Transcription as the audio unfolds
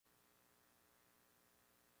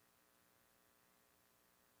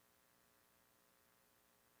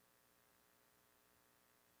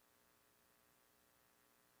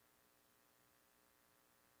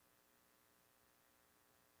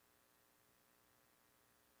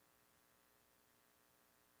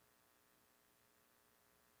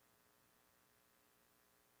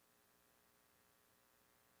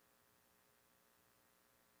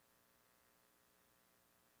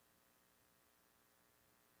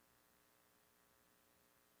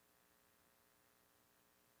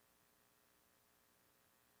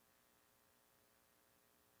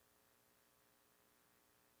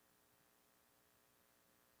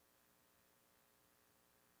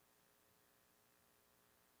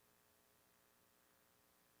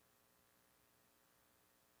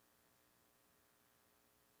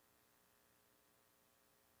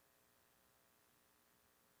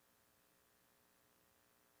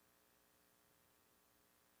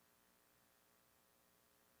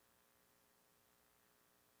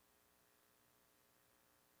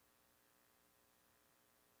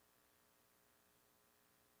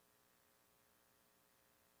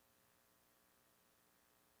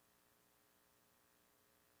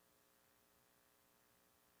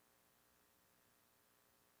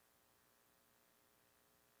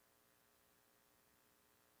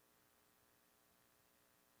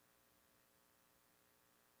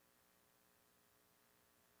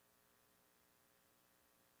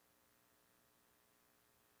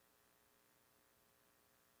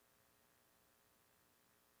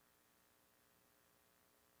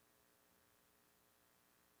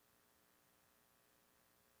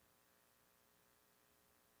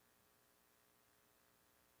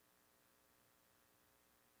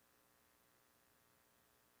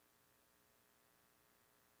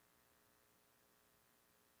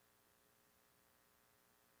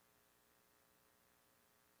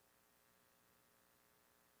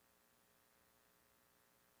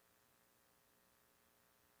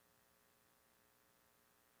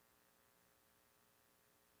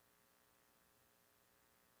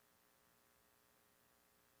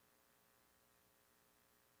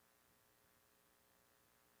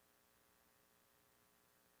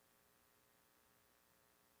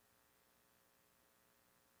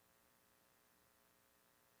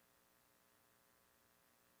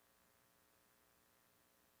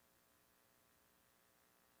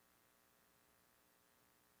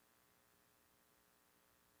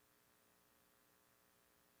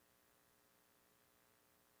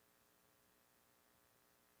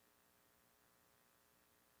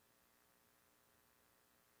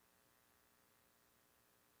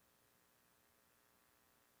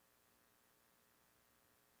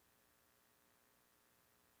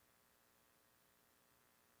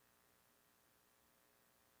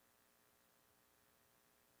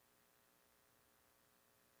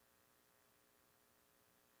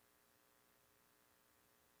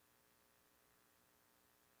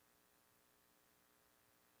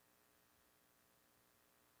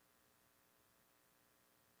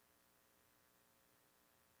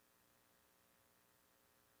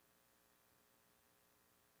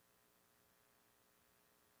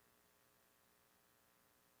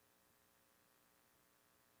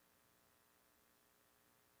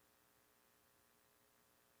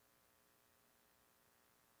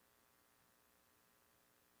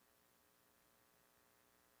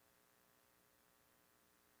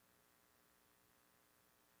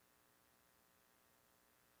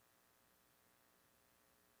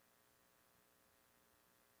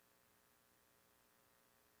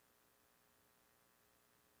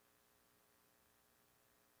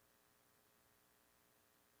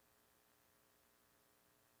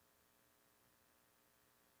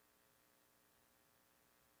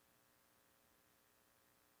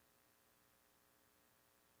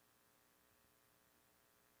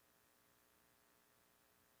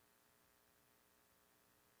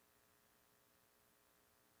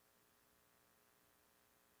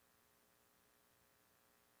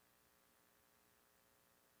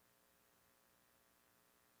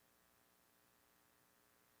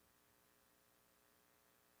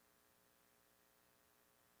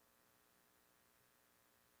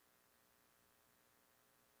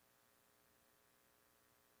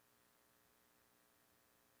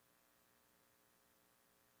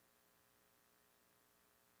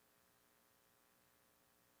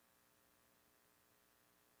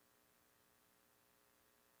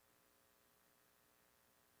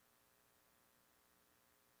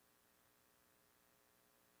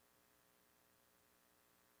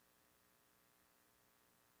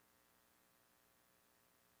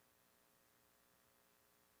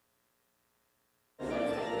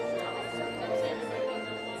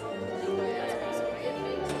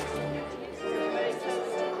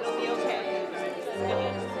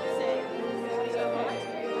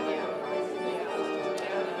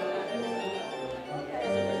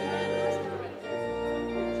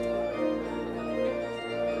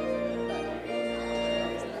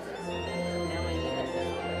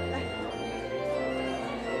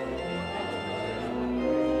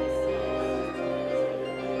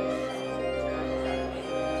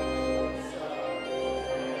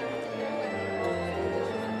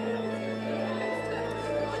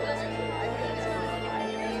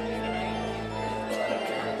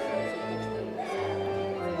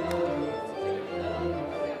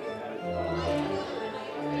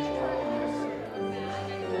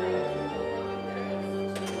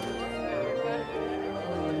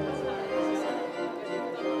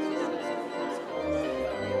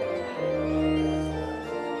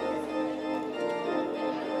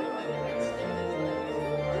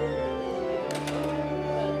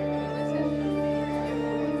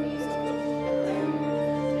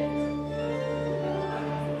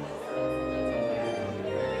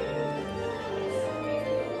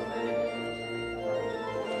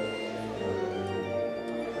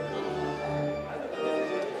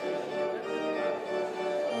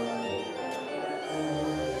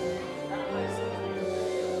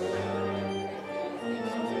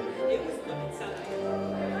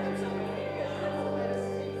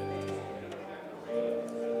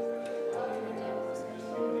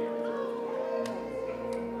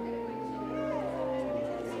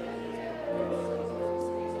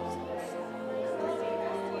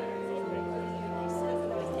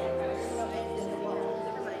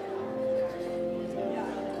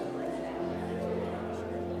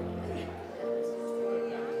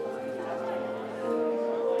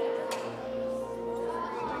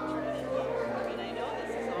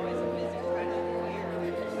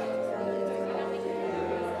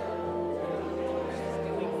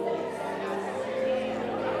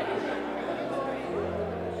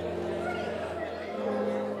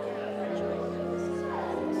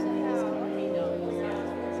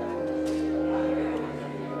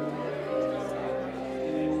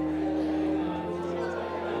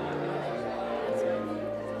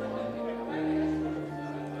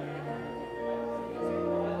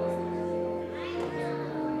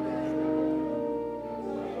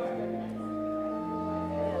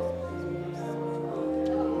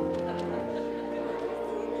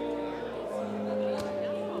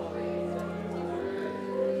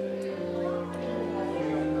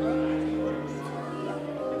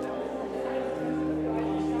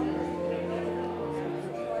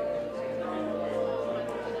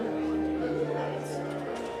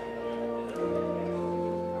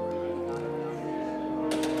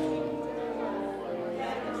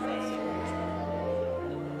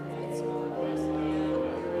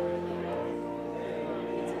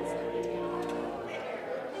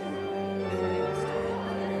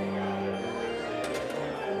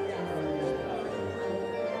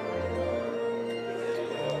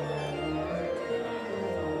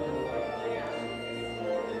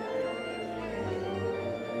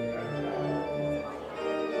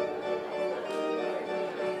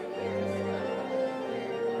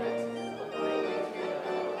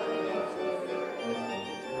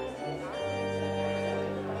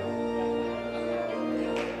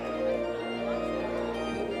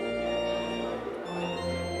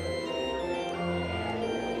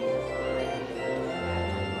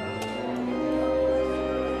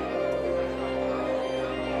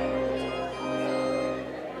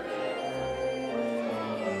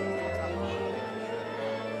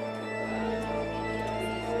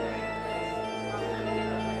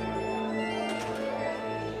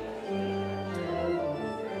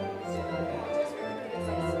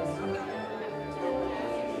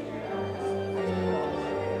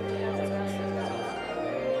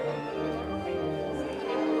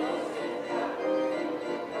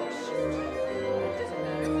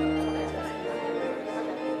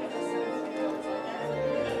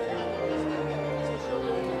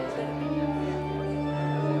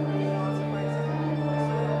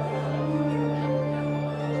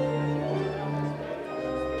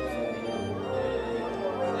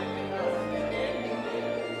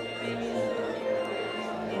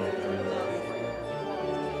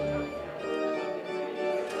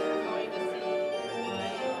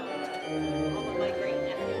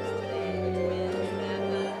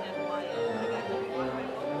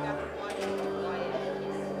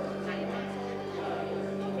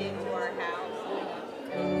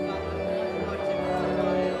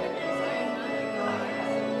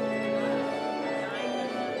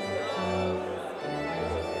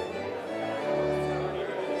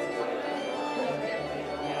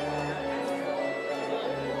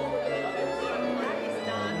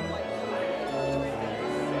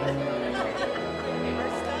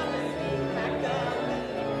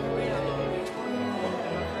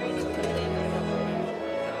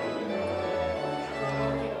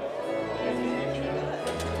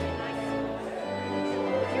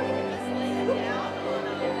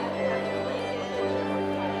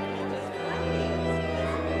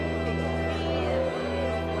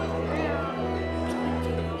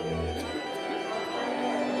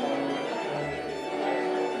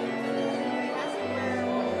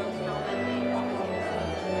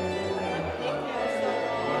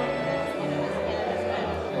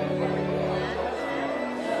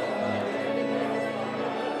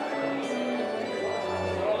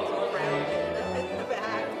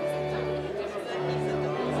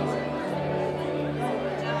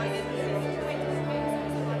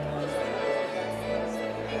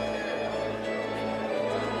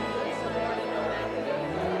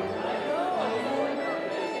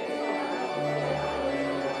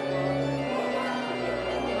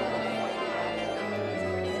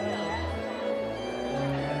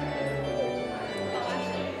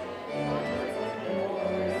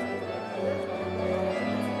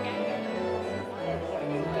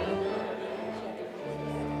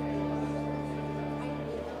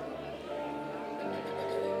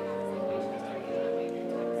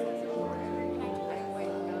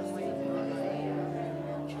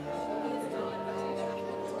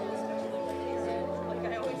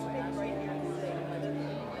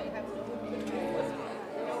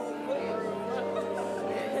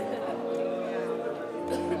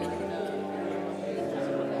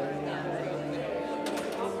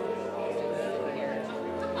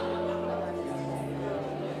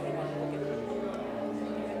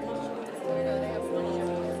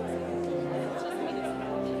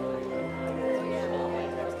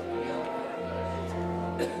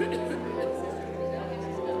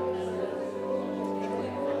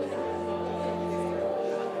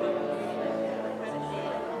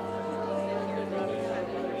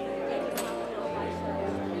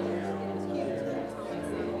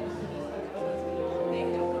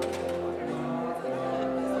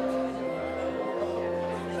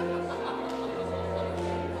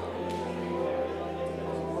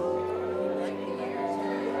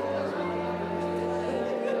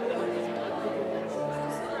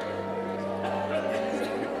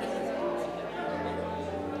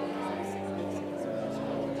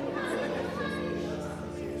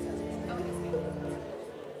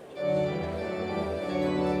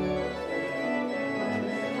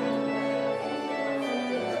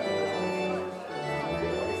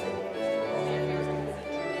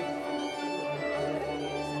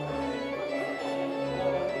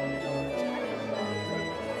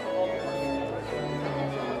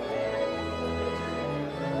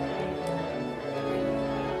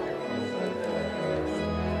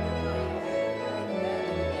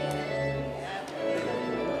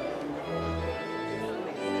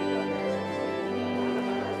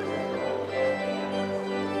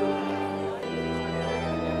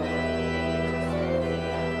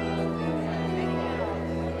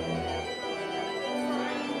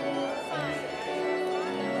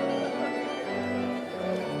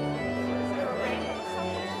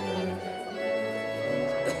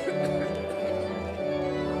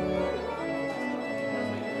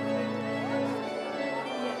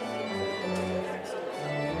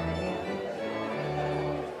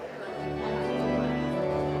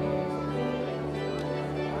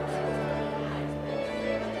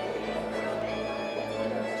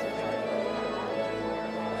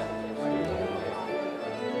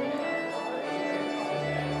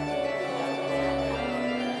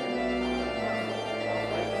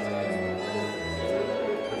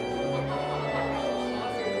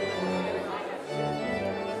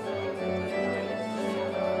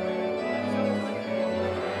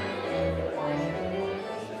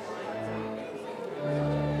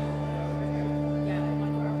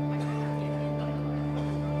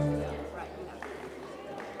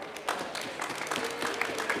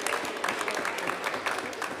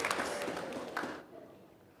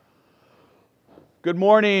Good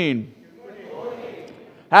morning. Good morning.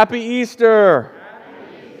 Happy Easter.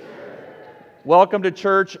 Welcome to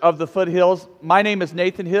Church of the Foothills. My name is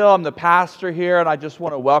Nathan Hill. I'm the pastor here, and I just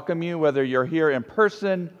want to welcome you, whether you're here in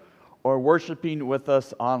person or worshiping with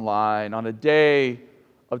us online, on a day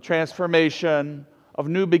of transformation, of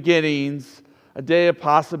new beginnings, a day of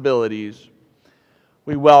possibilities.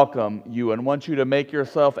 We welcome you and want you to make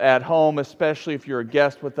yourself at home, especially if you're a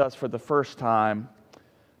guest with us for the first time.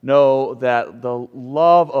 Know that the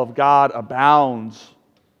love of God abounds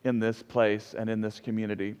in this place and in this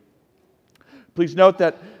community. Please note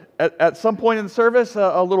that at some point in the service,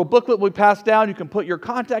 a little booklet will be passed down. You can put your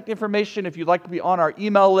contact information if you'd like to be on our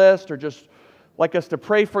email list or just like us to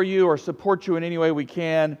pray for you or support you in any way we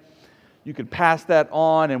can. You can pass that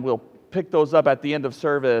on, and we'll pick those up at the end of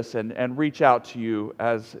service and reach out to you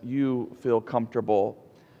as you feel comfortable.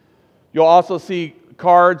 You'll also see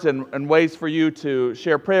cards and ways for you to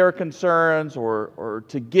share prayer concerns or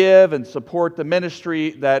to give and support the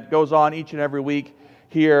ministry that goes on each and every week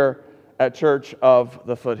here at Church of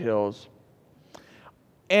the Foothills.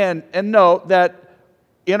 And note that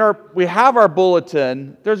we have our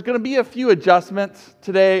bulletin. There's going to be a few adjustments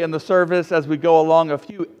today in the service as we go along, a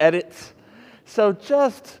few edits. So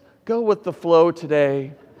just go with the flow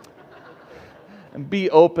today and be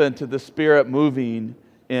open to the Spirit moving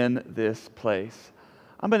in this place.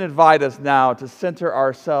 I'm going to invite us now to center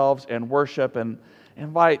ourselves and worship and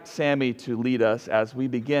invite Sammy to lead us as we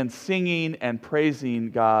begin singing and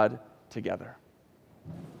praising God together.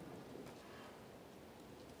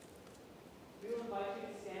 We will invite you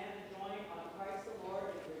to stand and join on Christ the Lord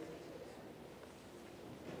and risen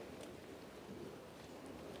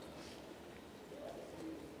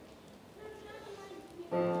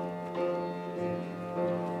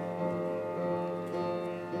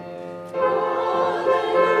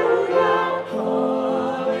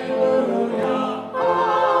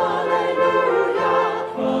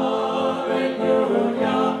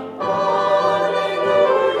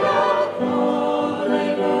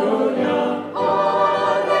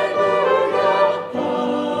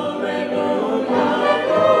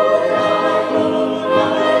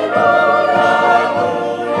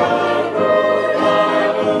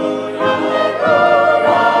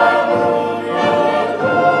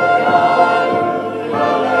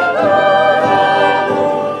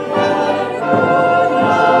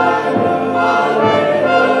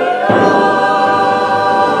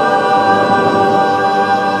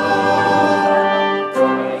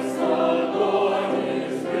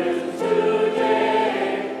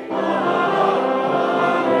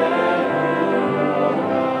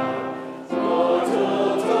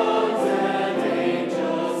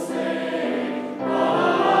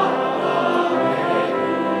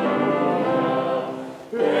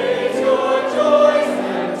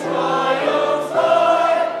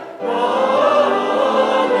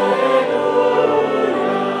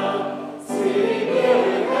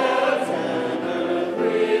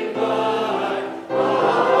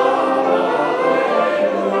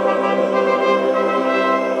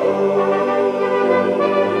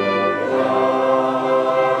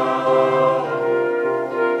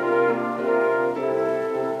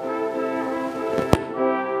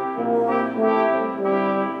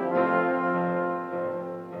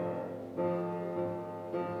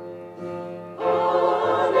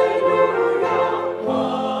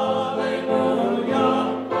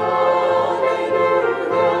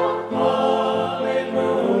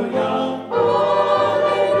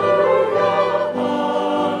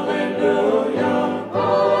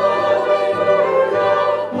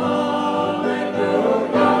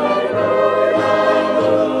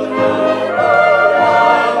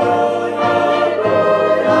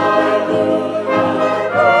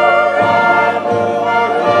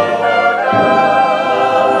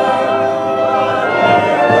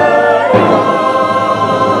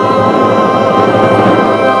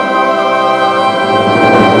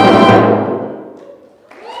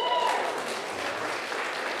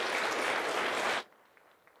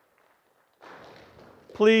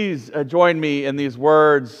Please join me in these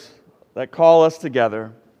words that call us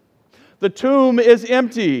together. The tomb is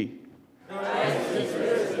empty. Christ is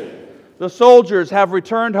risen. The soldiers have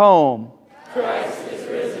returned home. Christ is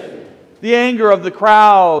risen. The anger of the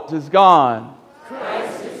crowd is gone.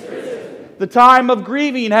 Christ is risen. The time of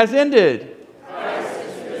grieving has ended. Christ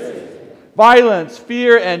is risen. Violence,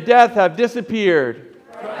 fear, and death have disappeared.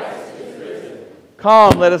 Christ is risen.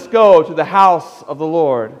 Come, let us go to the house of the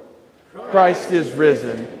Lord. Christ is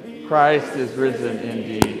risen. Christ is risen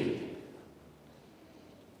indeed.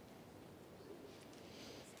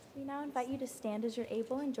 We now invite you to stand as you're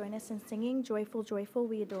able and join us in singing Joyful, Joyful,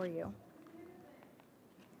 We Adore You.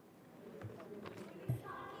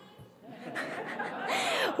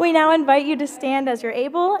 We now invite you to stand as you're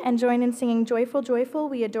able and join in singing Joyful, Joyful,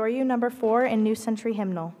 We Adore You, number 4 in New Century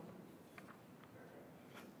Hymnal.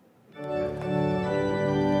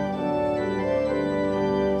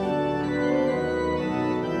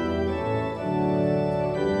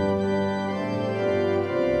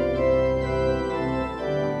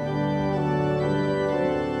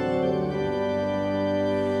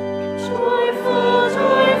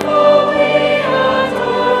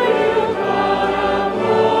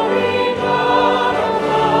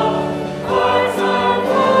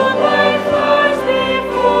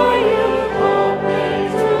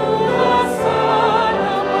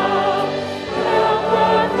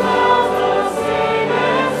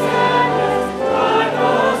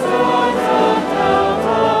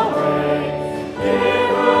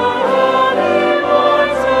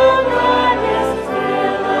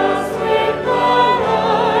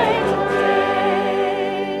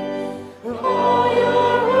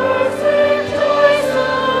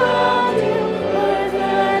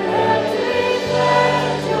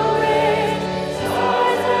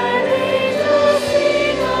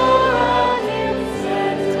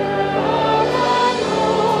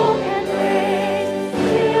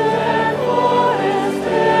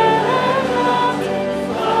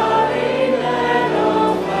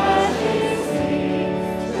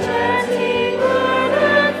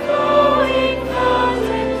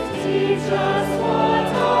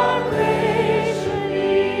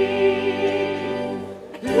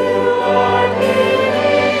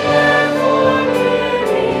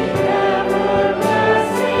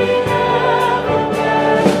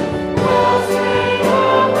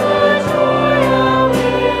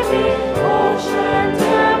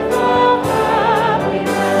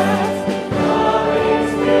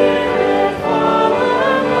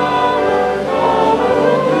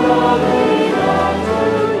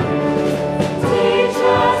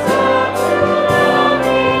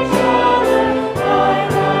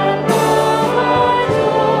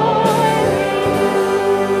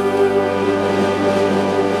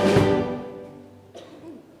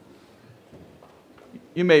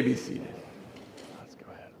 You may be seated. Let's go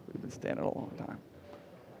ahead. We've been standing a long time.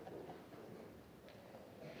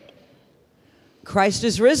 Christ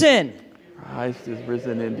is risen. Christ is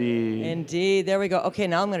risen indeed. Indeed. There we go. Okay,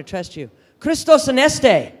 now I'm going to trust you. Christos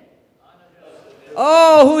aneste.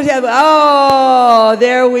 Oh,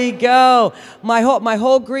 there we go. My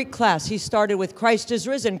whole Greek class, he started with Christ is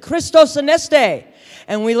risen. Christos aneste.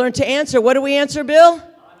 And we learned to answer. What do we answer, Bill?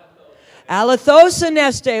 Alethos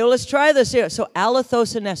aneste. Well, let's try this here. So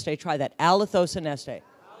alethos aneste. Try that. Alethos aneste.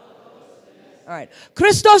 All right.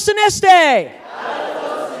 Christos aneste.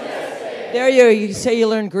 There you say you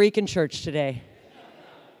learned Greek in church today.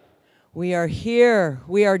 We are here.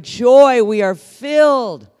 We are joy. We are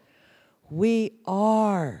filled. We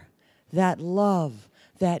are that love,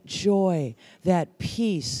 that joy, that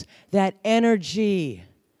peace, that energy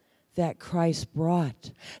that Christ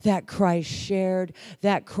brought, that Christ shared,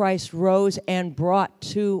 that Christ rose and brought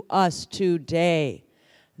to us today.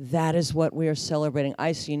 That is what we are celebrating.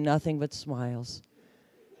 I see nothing but smiles.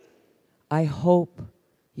 I hope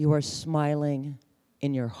you are smiling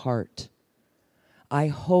in your heart. I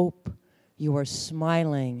hope you are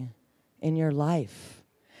smiling in your life,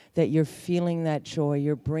 that you're feeling that joy,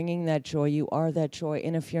 you're bringing that joy, you are that joy.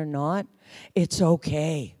 And if you're not, it's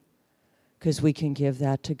okay, because we can give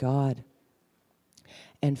that to God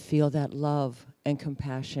and feel that love and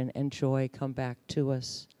compassion and joy come back to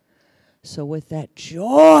us. So with that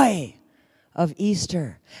joy of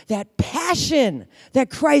Easter, that passion that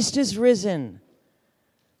Christ is risen,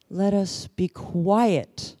 let us be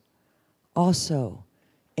quiet also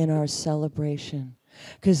in our celebration.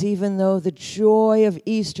 Because even though the joy of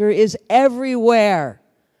Easter is everywhere,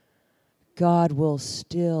 God will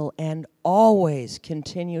still and always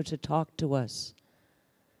continue to talk to us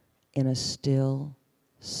in a still,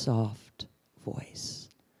 soft voice.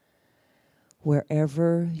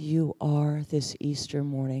 Wherever you are this Easter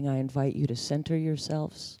morning, I invite you to center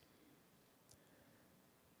yourselves,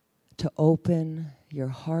 to open your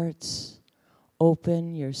hearts,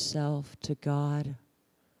 open yourself to God.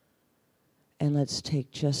 And let's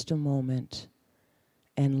take just a moment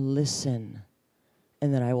and listen,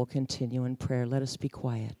 and then I will continue in prayer. Let us be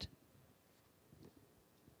quiet.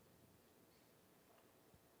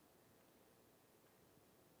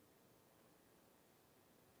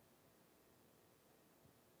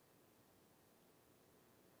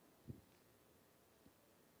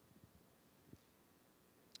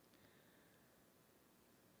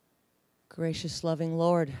 Gracious, loving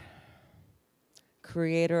Lord,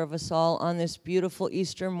 creator of us all, on this beautiful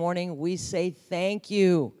Easter morning, we say thank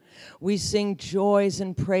you. We sing joys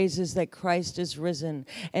and praises that Christ is risen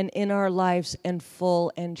and in our lives and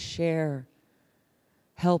full and share.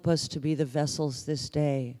 Help us to be the vessels this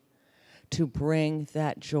day to bring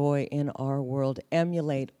that joy in our world.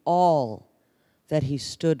 Emulate all that he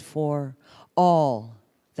stood for, all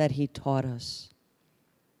that he taught us.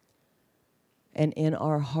 And in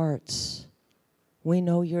our hearts, we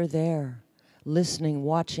know you're there, listening,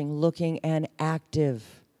 watching, looking, and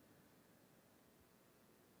active.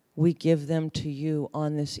 We give them to you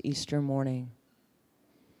on this Easter morning.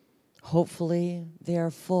 Hopefully, they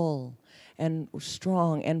are full and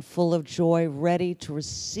strong and full of joy, ready to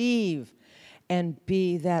receive and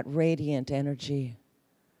be that radiant energy.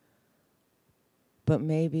 But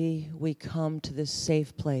maybe we come to this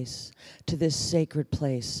safe place, to this sacred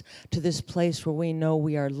place, to this place where we know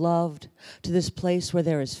we are loved, to this place where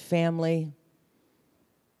there is family,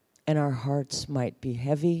 and our hearts might be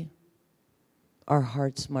heavy, our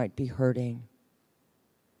hearts might be hurting.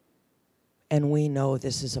 And we know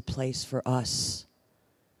this is a place for us,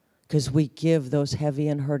 because we give those heavy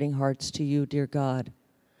and hurting hearts to you, dear God,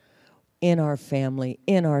 in our family,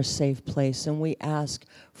 in our safe place, and we ask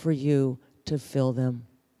for you to fill them.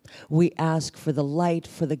 We ask for the light,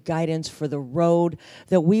 for the guidance, for the road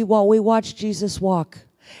that while we watch Jesus walk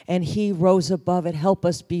and he rose above it, help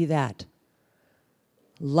us be that.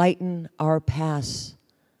 Lighten our paths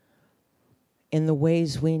in the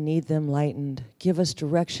ways we need them lightened. Give us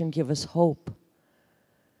direction, give us hope,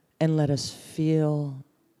 and let us feel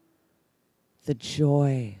the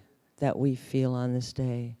joy that we feel on this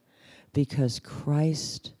day, because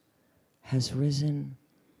Christ has risen,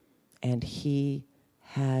 and he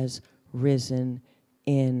has risen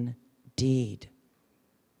indeed.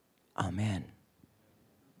 Amen.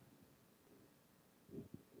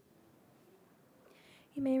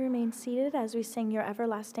 You may remain seated as we sing Your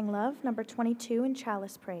Everlasting Love, number 22 in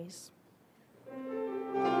Chalice Praise.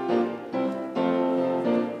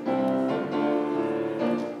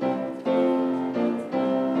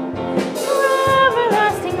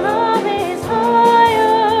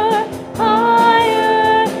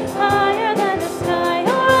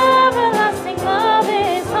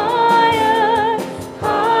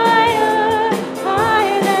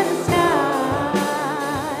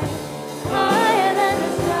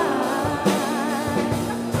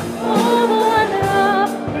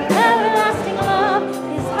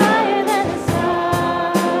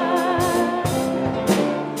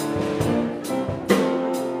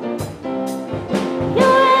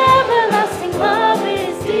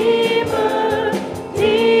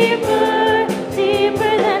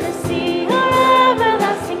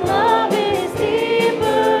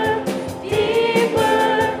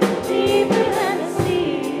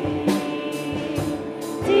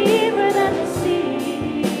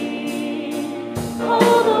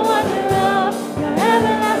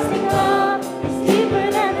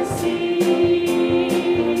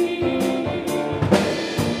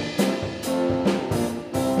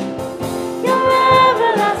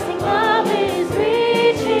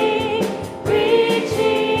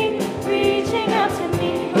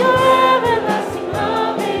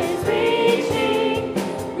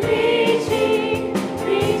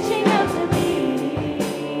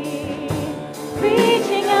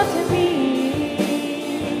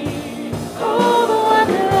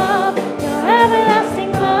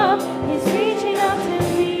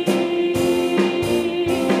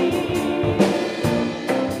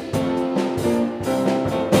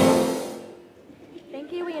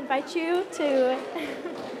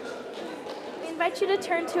 invite you to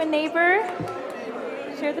turn to a neighbor,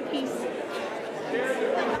 share the peace.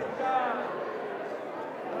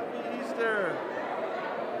 Happy Easter.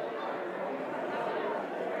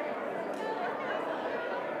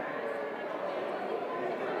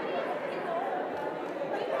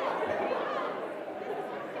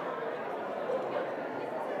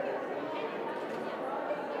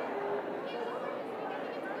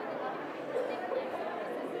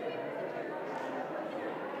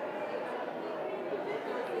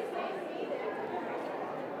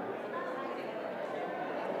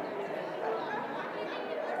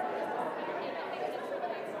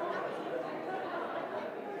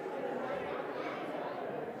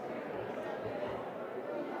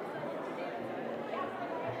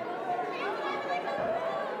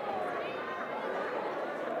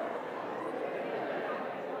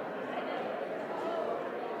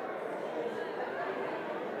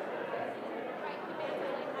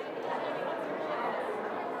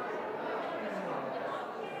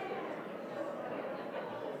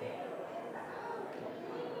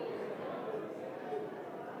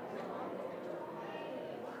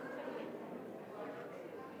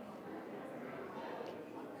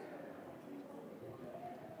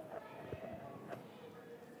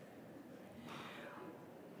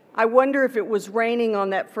 I wonder if it was raining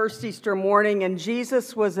on that first Easter morning and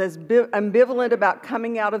Jesus was as ambivalent about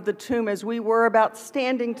coming out of the tomb as we were about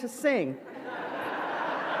standing to sing.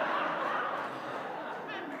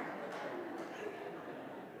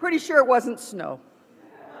 Pretty sure it wasn't snow.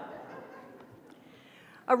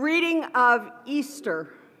 A reading of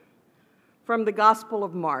Easter from the Gospel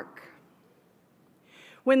of Mark.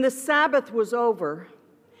 When the Sabbath was over,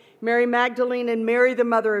 Mary Magdalene and Mary, the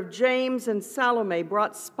mother of James, and Salome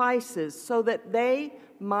brought spices so that they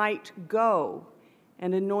might go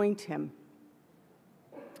and anoint him.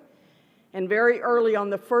 And very early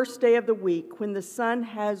on the first day of the week, when the sun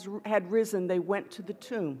had risen, they went to the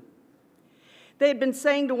tomb. They had been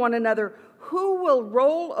saying to one another, "Who will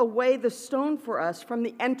roll away the stone for us from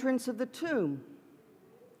the entrance of the tomb?"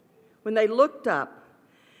 When they looked up,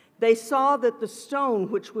 they saw that the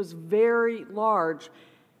stone, which was very large,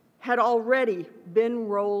 had already been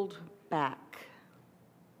rolled back.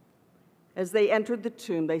 As they entered the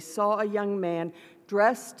tomb, they saw a young man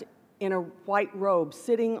dressed in a white robe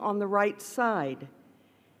sitting on the right side,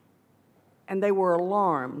 and they were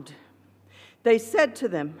alarmed. He said to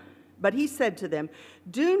them,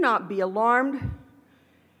 "Do not be alarmed.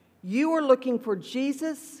 You are looking for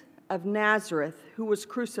Jesus of Nazareth, who was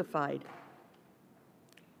crucified.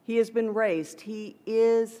 He has been raised. He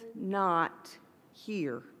is not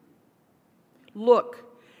here. Look,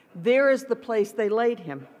 there is the place they laid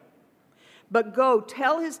him. But go,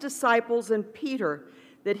 tell his disciples and Peter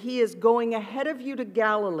that he is going ahead of you to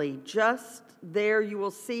Galilee. Just there you will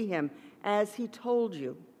see him, as he told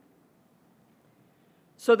you."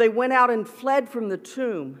 So they went out and fled from the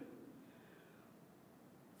tomb,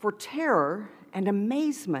 for terror and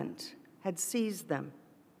amazement had seized them.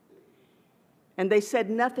 And they said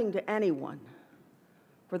nothing to anyone,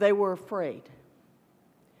 for they were afraid.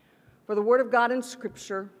 For the word of God in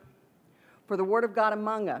Scripture, for the word of God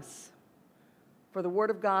among us, for the word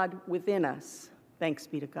of God within us, thanks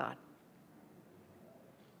be to God.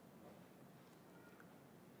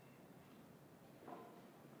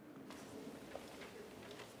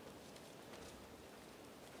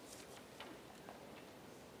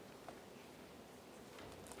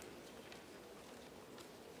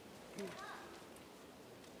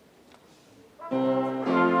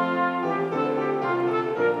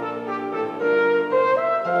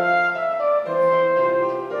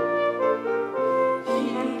 He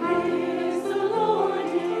is the Lord,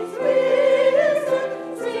 is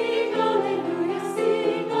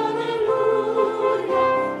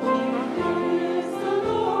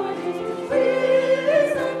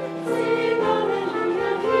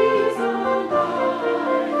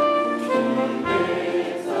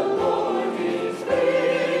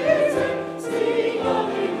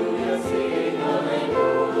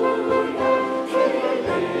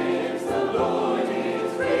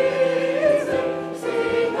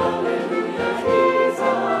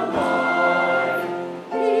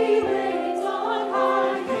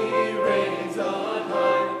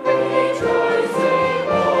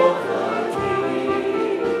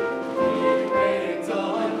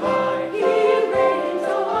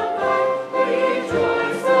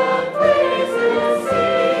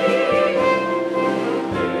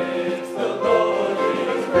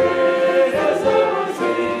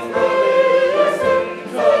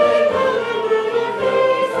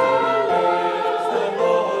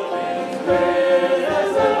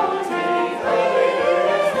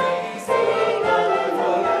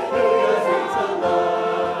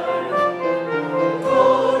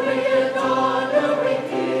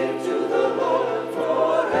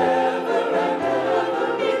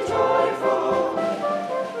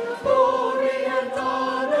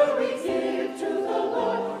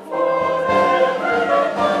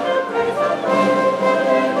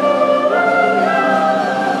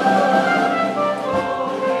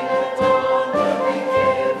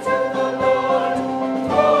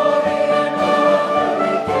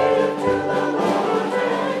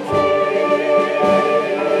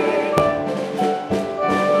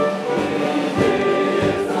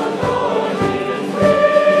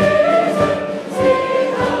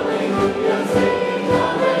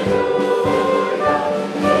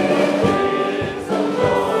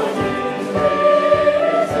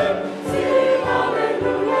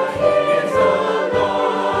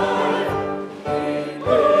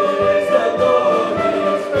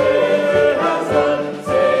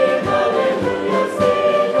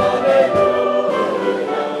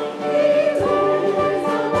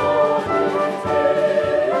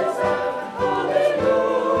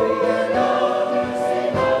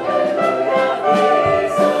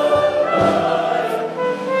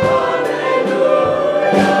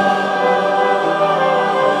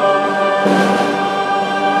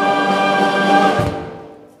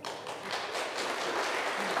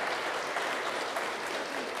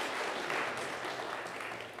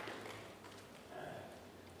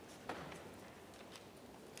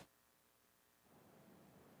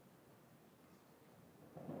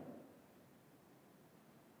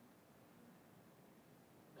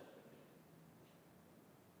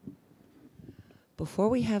Before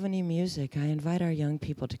we have any music, I invite our young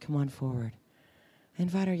people to come on forward. I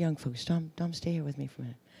invite our young folks. Dom, stay here with me for a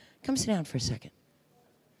minute. Come sit down for a second.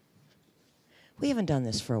 We haven't done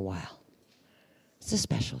this for a while. It's a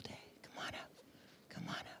special day. Come on up. Come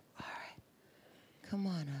on up. All right. Come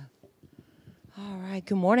on up. All right.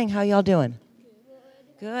 Good morning. How y'all doing?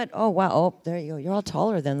 Good. Oh, wow. Oh, there you go. You're all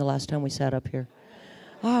taller than the last time we sat up here.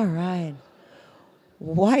 All right.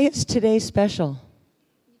 Why is today special?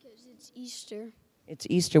 Because it's Easter. It's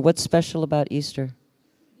Easter. What's special about Easter?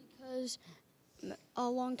 Because a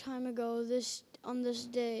long time ago, on this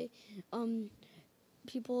day,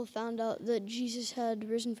 people found out that Jesus had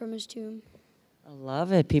risen from his tomb. I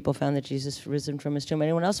love it. People found that Jesus risen from his tomb.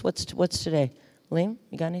 Anyone else? What's today? Liam,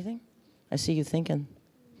 you got anything? I see you thinking.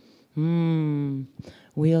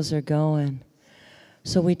 Wheels are going.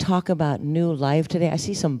 So we talk about new life today. I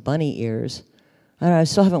see some bunny ears. I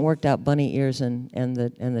still haven't worked out bunny ears and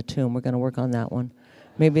the tomb. We're going to work on that one.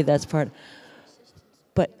 Maybe that's part.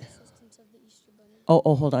 But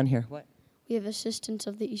oh, hold on here. What? We have assistance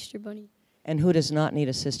of the Easter Bunny. And who does not need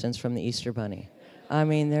assistance from the Easter Bunny? I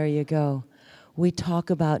mean, there you go. We talk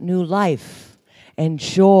about new life and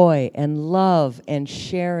joy and love and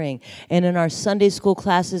sharing. And in our Sunday school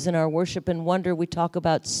classes, in our worship and wonder, we talk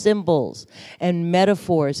about symbols and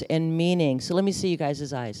metaphors and meaning. So let me see you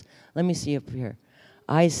guys' eyes. Let me see up here.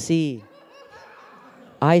 I see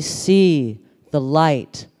the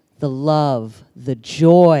light, the love, the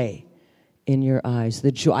joy in your eyes. The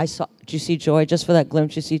joy. Did you see joy? Just for that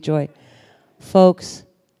glimpse, you see joy? Folks,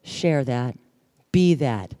 share that. Be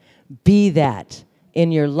that. Be that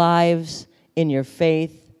in your lives, in your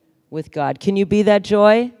faith with God. Can you be that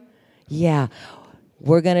joy? Yeah.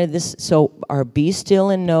 So our Be Still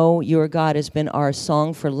and Know Your God has been our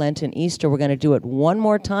song for Lent and Easter. We're going to do it one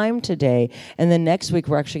more time today. And then next week,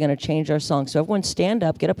 we're actually going to change our song. So everyone stand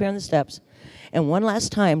up, get up here on the steps. And one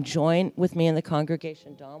last time, join with me in the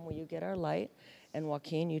congregation. Dom, will you get our light? And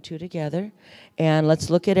Joaquin, you two together. And let's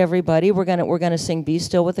look at everybody. We're gonna sing Be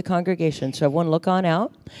Still with the congregation. So everyone look on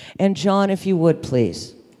out. And John, if you would,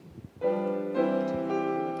 please.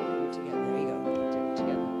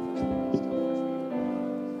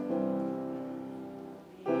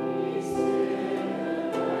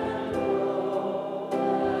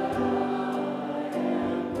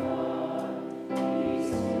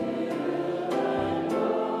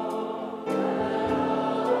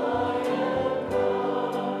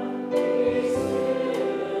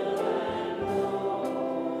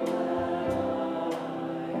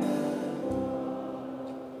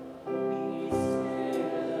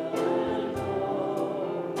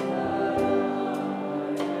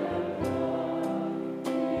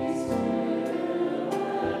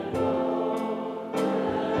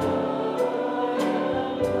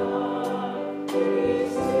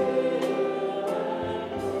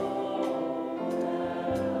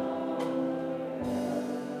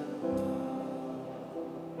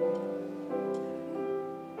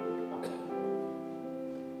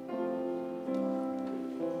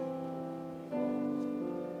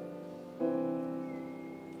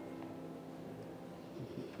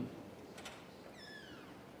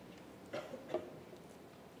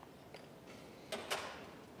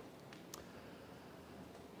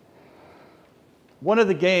 One of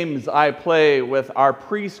the games I play with our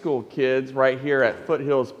preschool kids right here at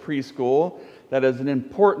Foothills Preschool that is an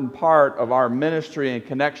important part of our ministry and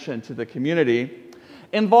connection to the community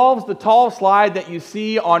involves the tall slide that you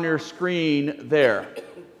see on your screen there.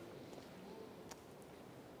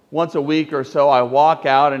 Once a week or so, I walk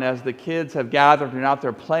out, and as the kids have gathered and are out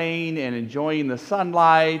there playing and enjoying the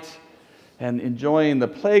sunlight and enjoying the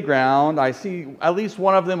playground, I see at least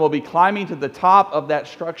one of them will be climbing to the top of that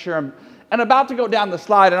structure and about to go down the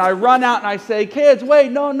slide, and I run out and I say, "Kids,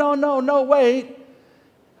 wait, no, wait.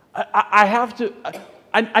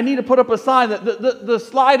 I need to put up a sign that the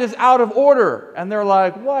slide is out of order." And they're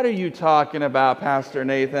like, "What are you talking about, Pastor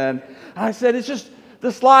Nathan?" And I said, "It's just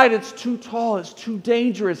the slide, it's too tall, it's too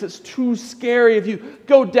dangerous, it's too scary. If you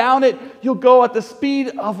go down it, you'll go at the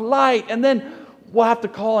speed of light, and then we'll have to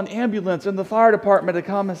call an ambulance and the fire department to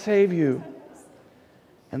come and save you."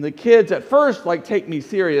 And the kids at first take me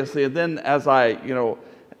seriously, and then as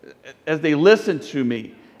they listen to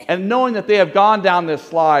me, and knowing that they have gone down this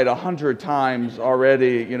slide 100 times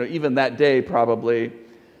already, even that day probably,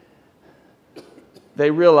 they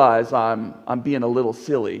realize I'm being a little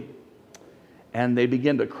silly. And they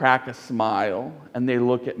begin to crack a smile, and they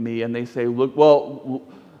look at me and they say, "Look, well,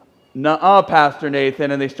 nuh-uh, Pastor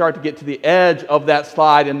Nathan," and they start to get to the edge of that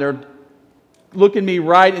slide, and they're looking me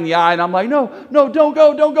right in the eye, and I'm like, no, don't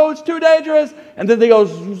go, it's too dangerous. And then they go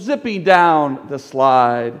zipping down the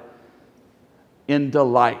slide. in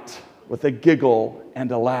delight, with a giggle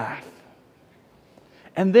and a laugh.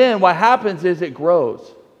 And then what happens is it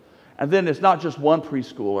grows. And then it's not just one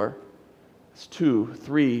preschooler. It's 2,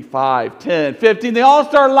 3, 5, 10, 15. They all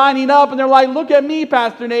start lining up and they're like, look at me,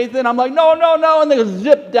 Pastor Nathan. I'm like, no, no, no. And they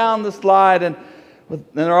zip down the slide and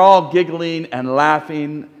they're all giggling and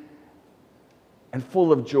laughing and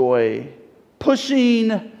full of joy,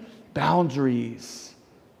 pushing boundaries.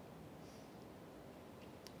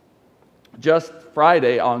 Just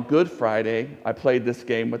Friday, on Good Friday, I played this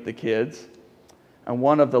game with the kids, and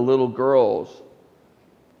one of the little girls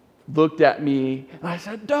looked at me, and I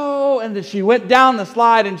said, no, and then she went down the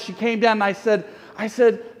slide, and she came down, and I said,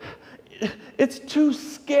 it's too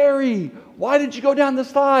scary. Why did you go down the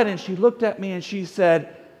slide? And she looked at me, and she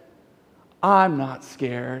said, I'm not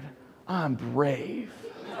scared. I'm brave.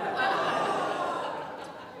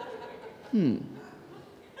 In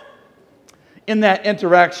that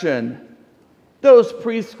interaction, those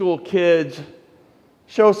preschool kids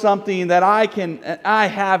show something that I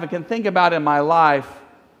have and can think about in my life,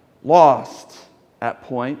 lost at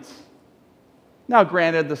points. Now,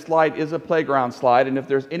 granted, the slide is a playground slide, and if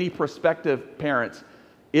there's any prospective parents,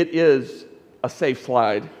 it is a safe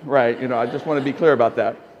slide, right? I just want to be clear about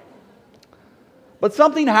that. But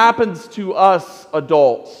something happens to us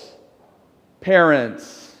adults,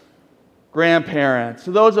 parents, grandparents,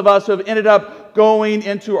 to those of us who have ended up going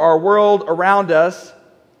into our world around us,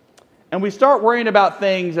 and we start worrying about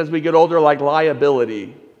things as we get older like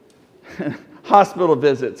liability, hospital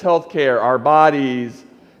visits, health care, our bodies,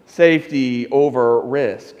 safety over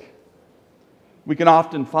risk. We can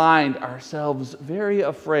often find ourselves very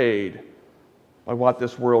afraid by what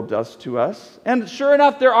this world does to us. And sure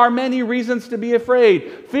enough, there are many reasons to be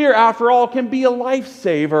afraid. Fear, after all, can be a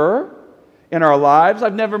lifesaver in our lives.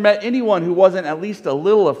 I've never met anyone who wasn't at least a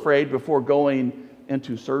little afraid before going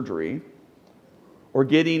into surgery or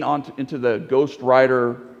getting into the Ghost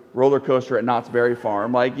Rider roller coaster at Knott's Berry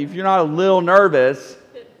Farm. Like, if you're not a little nervous,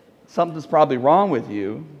 something's probably wrong with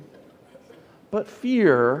you. But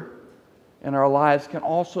fear in our lives can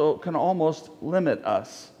almost limit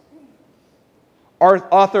us.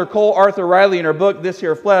 Author Cole Arthur Riley, in her book, This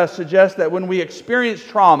Here Flesh, suggests that when we experience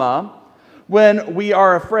trauma, when we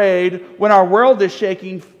are afraid, when our world is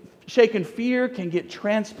shaken, fear can get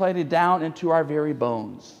transplanted down into our very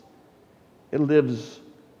bones. It lives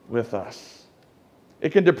with us.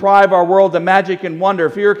 It can deprive our world of magic and wonder.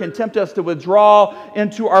 Fear can tempt us to withdraw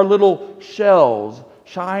into our little shells,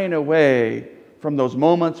 shying away from those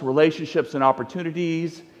moments, relationships, and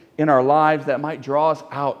opportunities in our lives that might draw us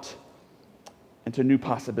out into new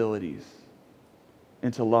possibilities,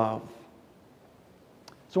 into love.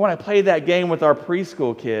 So when I play that game with our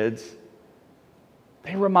preschool kids,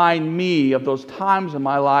 they remind me of those times in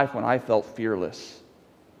my life when I felt fearless,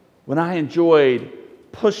 when I enjoyed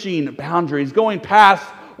pushing boundaries, going past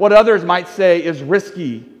what others might say is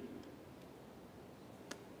risky,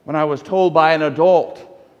 when I was told by an adult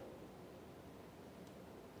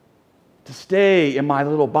to stay in my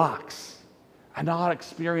little box and not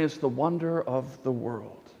experience the wonder of the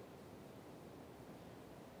world.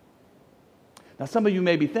 Now, some of you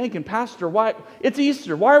may be thinking, Pastor, why? It's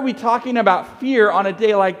Easter. Why are we talking about fear on a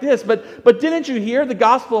day like this? But didn't you hear the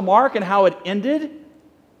Gospel of Mark and how it ended?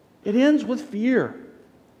 It ends with fear.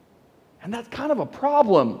 And that's kind of a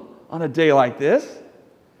problem on a day like this.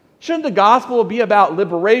 Shouldn't the gospel be about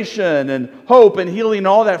liberation and hope and healing and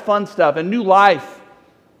all that fun stuff and new life?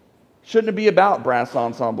 Shouldn't it be about brass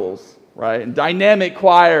ensembles, right? And dynamic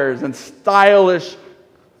choirs and stylish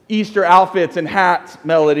Easter outfits and hats,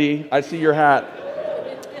 Melody? I see your hat.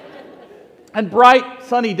 And bright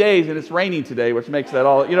sunny days, and it's raining today, which makes that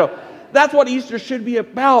all, that's what Easter should be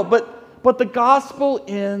about. But the gospel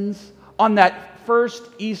ends on that first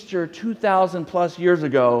Easter 2,000 plus years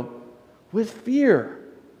ago with fear.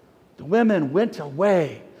 The women went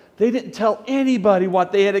away. They didn't tell anybody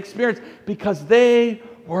what they had experienced because they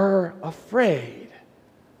were afraid.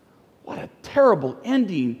 What a terrible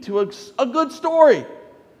ending to a good story.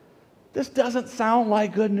 This doesn't sound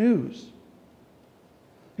like good news.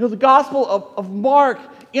 The Gospel of Mark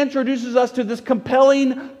introduces us to this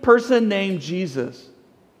compelling person named Jesus,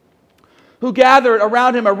 who gathered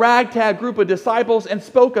around him a ragtag group of disciples and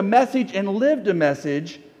spoke a message and lived a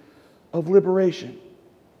message of liberation,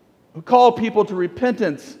 who called people to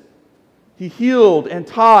repentance. He healed and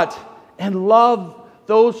taught and loved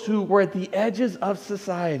those who were at the edges of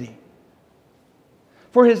society.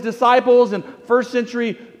 For his disciples in first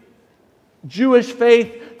century Jewish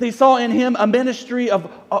faith, they saw in him a ministry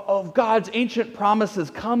of God's ancient promises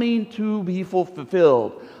coming to be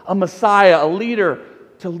fulfilled, a Messiah, a leader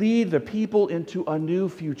to lead the people into a new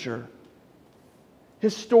future.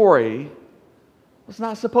 his story was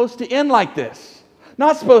not supposed to end like this.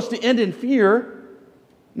 Not supposed to end in fear.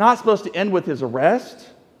 Not supposed to end with his arrest.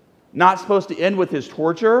 Not supposed to end with his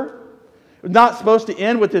torture. Not supposed to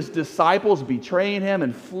end with his disciples betraying him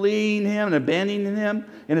and fleeing him and abandoning him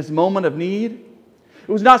in his moment of need.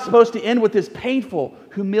 It was not supposed to end with his painful,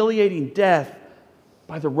 humiliating death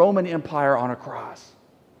by the Roman Empire on a cross.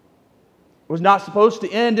 It was not supposed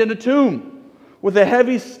to end in a tomb with a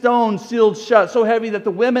heavy stone sealed shut, so heavy that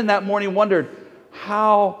the women that morning wondered,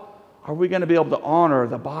 how are we going to be able to honor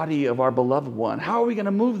the body of our beloved one? How are we going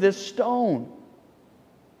to move this stone?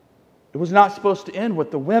 It was not supposed to end with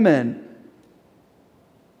the women,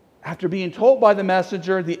 after being told by the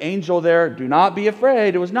messenger, the angel there, do not be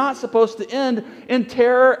afraid. It was not supposed to end in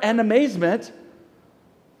terror and amazement,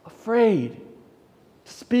 afraid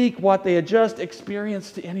to speak what they had just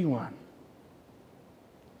experienced to anyone.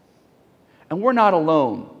 And we're not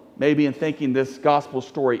alone, maybe, in thinking this gospel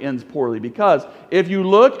story ends poorly, because if you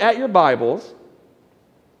look at your Bibles,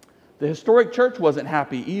 the historic church wasn't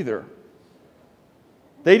happy either.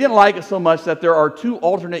 They didn't like it so much that there are two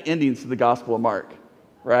alternate endings to the Gospel of Mark.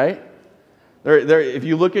 Right? If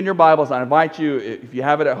you look in your Bibles, I invite you, if you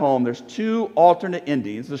have it at home, there's two alternate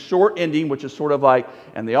endings. The short ending, which is sort of like,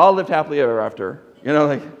 and they all lived happily ever after,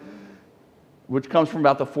 which comes from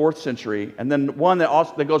about the 4th century. And then one that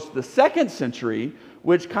goes to the 2nd century,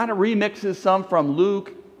 which kind of remixes some from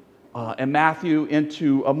Luke and Matthew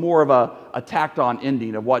into a more of a tacked-on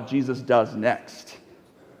ending of what Jesus does next.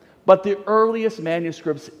 But the earliest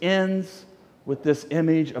manuscripts ends with this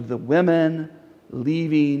image of the women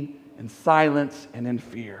leaving in silence and in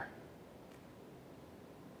fear,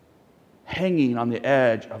 hanging on the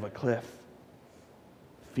edge of a cliff.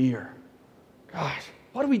 Fear. Gosh,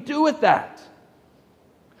 what do we do with that?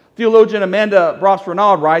 Theologian Amanda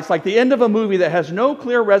Bross-Renaud writes, like the end of a movie that has no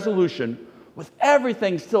clear resolution, with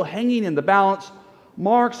everything still hanging in the balance,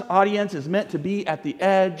 Mark's audience is meant to be at the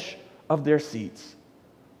edge of their seats,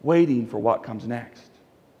 waiting for what comes next.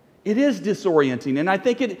 It is disorienting, and I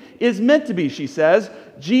think it is meant to be, she says.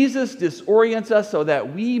 Jesus disorients us so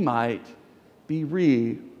that we might be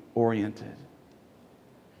reoriented.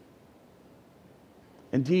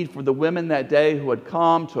 Indeed, for the women that day who had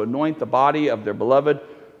come to anoint the body of their beloved,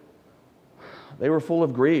 they were full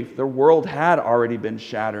of grief. Their world had already been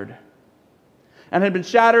shattered, and had been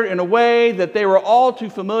shattered in a way that they were all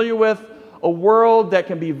too familiar with, a world that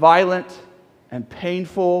can be violent and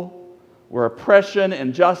painful, where oppression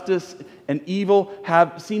and justice and evil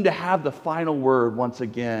seem to have the final word once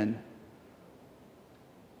again.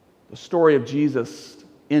 The story of Jesus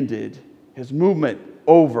ended, his movement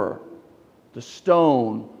over, the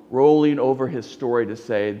stone rolling over his story to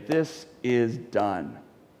say, this is done.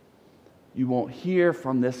 You won't hear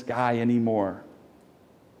from this guy anymore.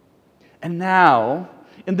 And now,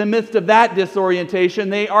 in the midst of that disorientation,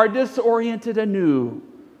 they are disoriented anew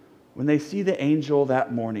when they see the angel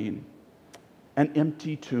that morning. An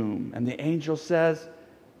empty tomb. And the angel says,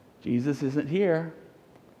 Jesus isn't here.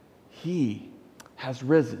 He has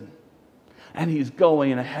risen. And he's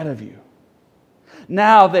going ahead of you.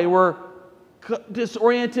 Now they were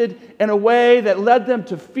disoriented in a way that led them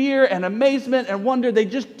to fear and amazement and wonder. They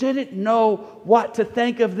just didn't know what to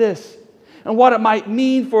think of this and what it might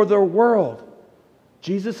mean for their world.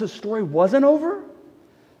 Jesus' story wasn't over.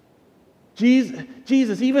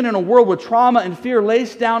 Jesus, even in a world with trauma and fear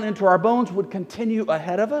laced down into our bones, would continue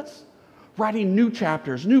ahead of us, writing new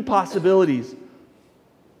chapters, new possibilities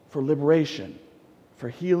for liberation, for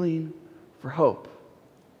healing, for hope.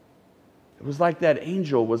 It was like that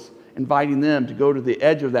angel was inviting them to go to the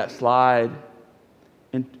edge of that slide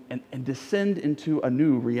and descend into a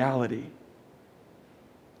new reality.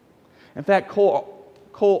 In fact,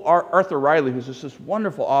 Arthur Riley, who's just this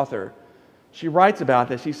wonderful author, she writes about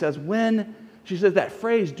this. She says that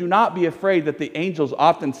phrase, do not be afraid, that the angels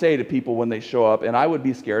often say to people when they show up, and I would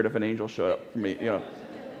be scared if an angel showed up for me,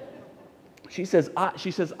 She says,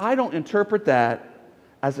 I don't interpret that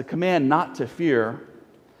as a command not to fear,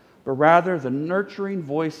 but rather the nurturing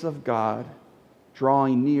voice of God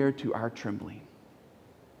drawing near to our trembling.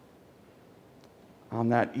 On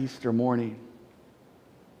that Easter morning,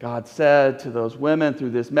 God said to those women through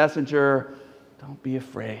this messenger, don't be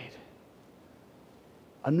afraid.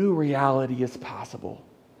 A new reality is possible.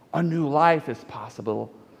 A new life is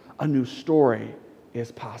possible. A new story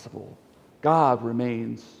is possible. God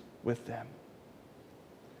remains with them.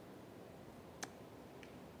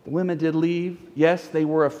 The women did leave. Yes, they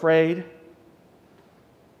were afraid.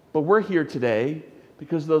 But we're here today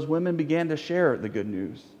because those women began to share the good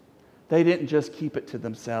news. They didn't just keep it to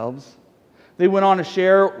themselves. They went on to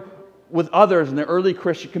share with others in the early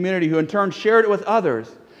Christian community, who in turn shared it with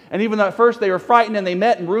others. And even though at first they were frightened and they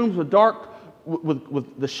met in rooms with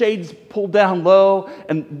with the shades pulled down low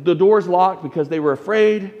and the doors locked because they were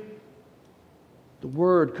afraid, the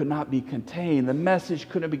word could not be contained. The message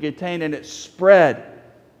couldn't be contained, and it spread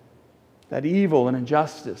that evil and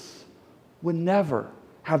injustice would never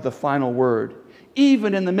have the final word.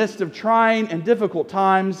 Even in the midst of trying and difficult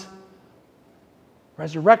times,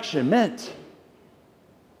 resurrection meant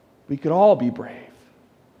we could all be brave.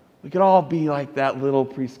 We could all be like that little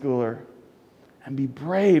preschooler and be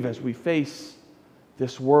brave as we face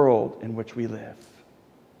this world in which we live.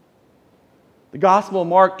 The Gospel of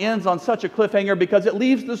Mark ends on such a cliffhanger because it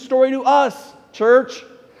leaves the story to us, church,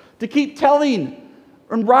 to keep telling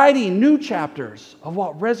and writing new chapters of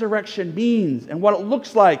what resurrection means and what it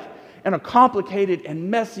looks like in a complicated and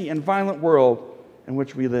messy and violent world in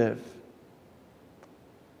which we live.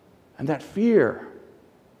 And that fear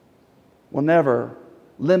will never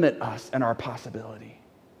limit us in our possibility.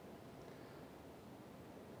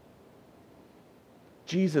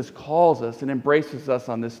 Jesus calls us and embraces us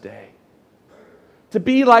on this day to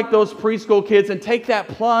be like those preschool kids and take that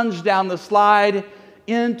plunge down the slide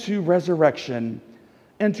into resurrection,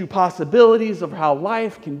 into possibilities of how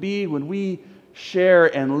life can be when we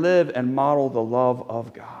share and live and model the love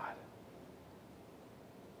of God.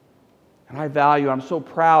 And I'm so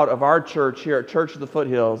proud of our church here at Church of the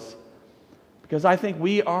Foothills, because I think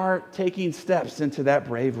we are taking steps into that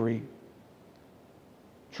bravery,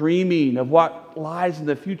 dreaming of what lies in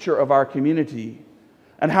the future of our community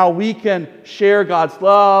and how we can share God's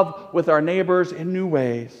love with our neighbors in new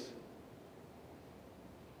ways.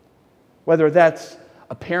 Whether that's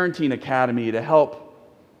a parenting academy to help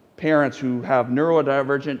parents who have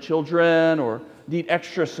neurodivergent children or need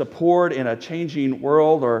extra support in a changing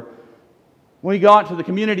world, or when we go out to the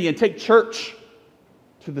community and take church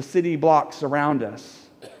to the city blocks around us.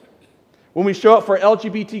 When we show up for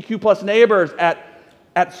LGBTQ plus neighbors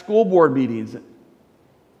at school board meetings,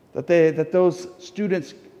 that those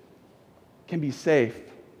students can be safe.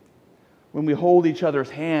 When we hold each other's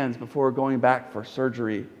hands before going back for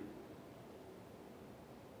surgery.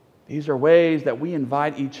 These are ways that we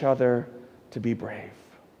invite each other to be brave.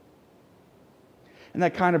 And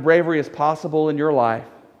that kind of bravery is possible in your life,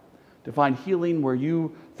 to find healing where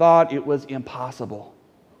you thought it was impossible.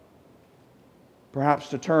 Perhaps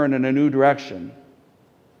to turn in a new direction,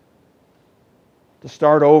 to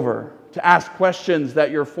start over, to ask questions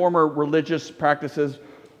that your former religious practices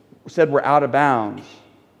said were out of bounds,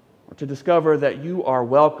 or to discover that you are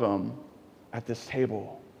welcome at this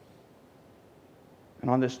table. And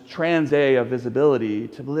on this trans day of visibility,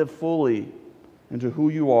 to live fully into who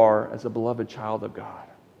you are as a beloved child of God.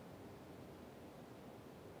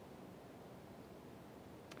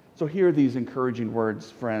 So hear these encouraging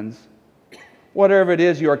words, friends. Whatever it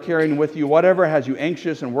is you are carrying with you, whatever has you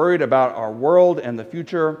anxious and worried about our world and the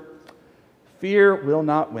future, fear will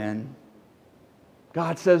not win.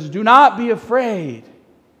 God says, do not be afraid.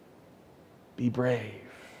 Be brave.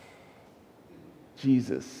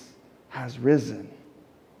 Jesus has risen.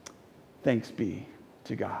 Thanks be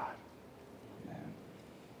to God. Amen.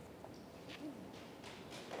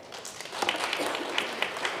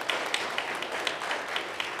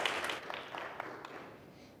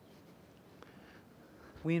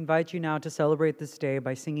 We invite you now to celebrate this day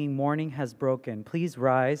by singing Morning Has Broken. Please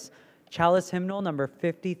rise. Chalice Hymnal number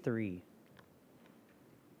 53.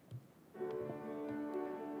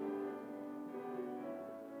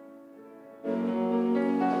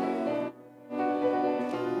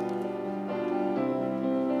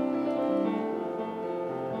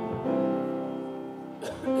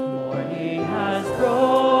 Morning has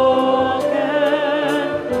broken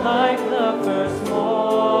like the first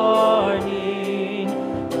morning.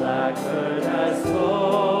 Blackbird has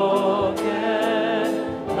spoken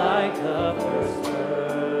like the first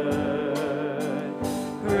bird.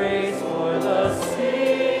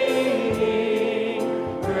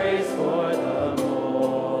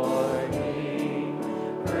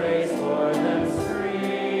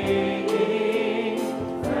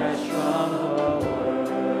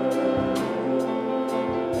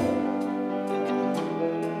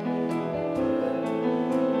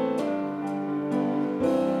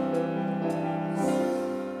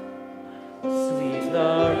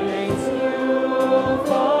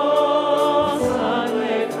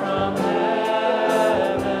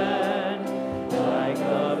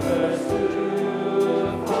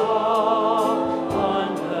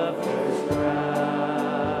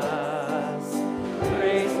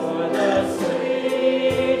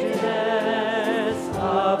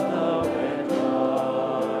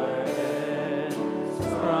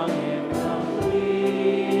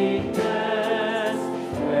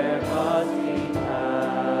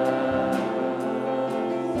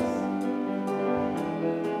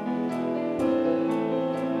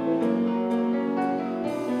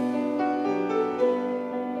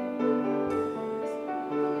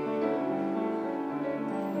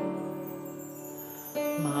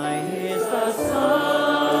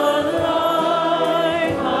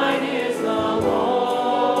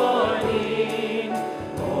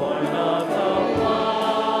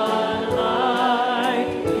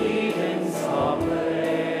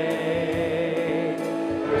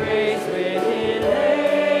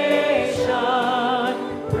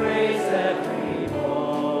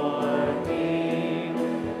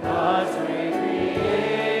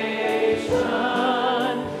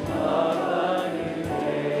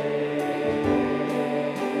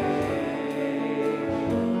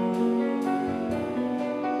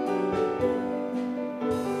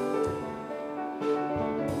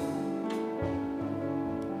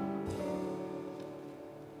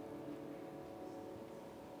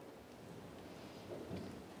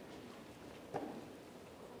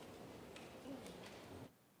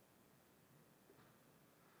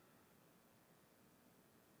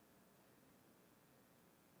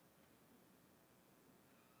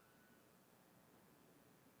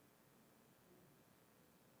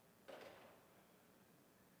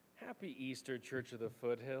 Happy Easter, Church of the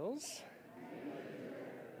Foothills.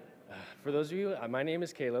 For those of you, my name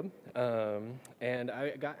is Caleb, and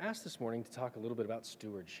I got asked this morning to talk a little bit about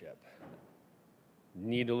stewardship.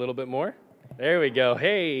 Need a little bit more? There we go.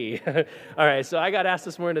 Hey. All right, so I got asked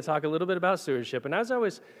this morning to talk a little bit about stewardship, and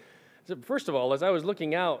first of all, as I was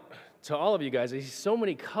looking out to all of you guys, I see so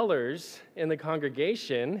many colors in the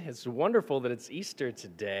congregation. It's wonderful that it's Easter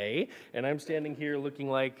today, and I'm standing here looking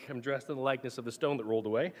like I'm dressed in the likeness of the stone that rolled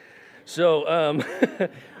away. So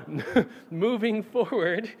moving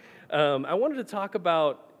forward, I wanted to talk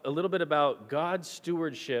a little bit about God's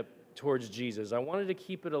stewardship towards Jesus. I wanted to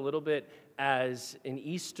keep it a little bit as an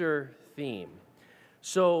Easter theme.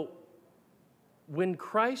 So when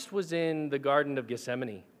Christ was in the Garden of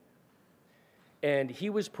Gethsemane, and he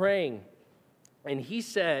was praying, and he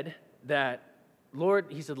said that, Lord,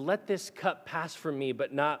 he said, let this cup pass from me,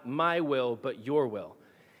 but not my will, but your will.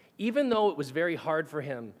 Even though it was very hard for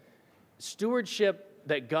him, stewardship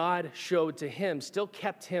that God showed to him still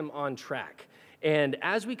kept him on track. And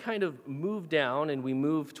as we kind of move down and we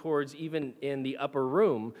move towards even in the upper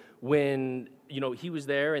room, when he was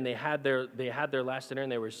there and they had their last dinner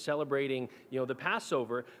and they were celebrating the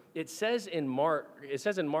Passover, it says in Mark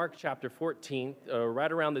chapter 14,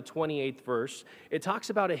 right around the 28th verse, it talks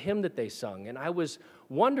about a hymn that they sung. And I was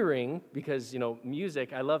wondering, because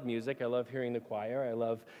music, I love hearing the choir, I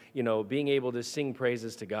love being able to sing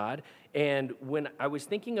praises to God. And when I was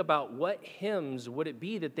thinking about what hymns would it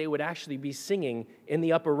be that they would actually be singing in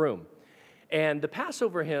the upper room. And the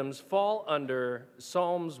Passover hymns fall under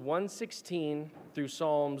Psalms 116 through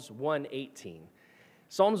Psalms 118.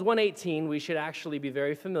 Psalms 118 we should actually be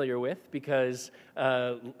very familiar with because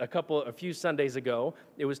a few Sundays ago,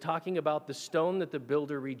 it was talking about the stone that the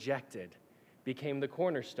builder rejected became the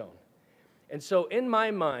cornerstone. And so in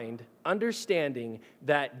my mind, understanding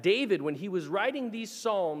that David, when he was writing these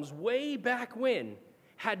Psalms way back when,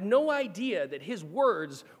 had no idea that his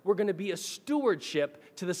words were going to be a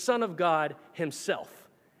stewardship to the Son of God himself.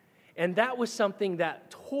 And that was something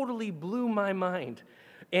that totally blew my mind.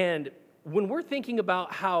 And when we're thinking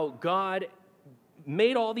about how God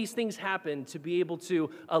made all these things happen to be able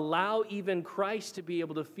to allow even Christ to be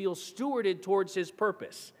able to feel stewarded towards his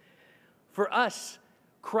purpose, for us,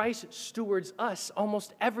 Christ stewards us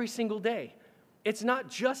almost every single day. It's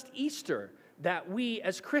not just Easter that we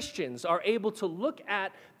as Christians are able to look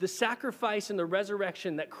at the sacrifice and the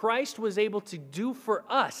resurrection that Christ was able to do for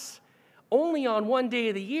us only on one day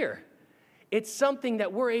of the year. It's something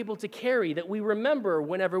that we're able to carry, that we remember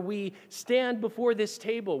whenever we stand before this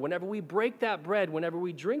table, whenever we break that bread, whenever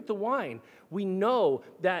we drink the wine. We know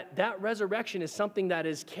that that resurrection is something that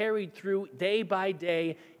is carried through day by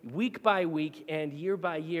day, week by week, and year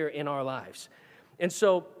by year in our lives. And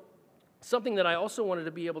so something that I also wanted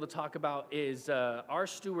to be able to talk about is our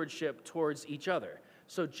stewardship towards each other.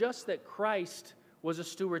 So just that Christ was a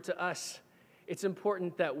steward to us, it's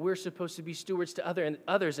important that we're supposed to be stewards to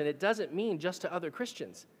others, and it doesn't mean just to other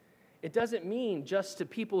Christians. It doesn't mean just to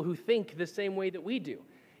people who think the same way that we do.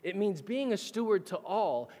 It means being a steward to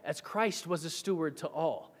all as Christ was a steward to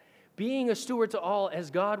all. Being a steward to all as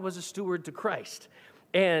God was a steward to Christ.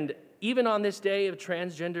 And even on this day of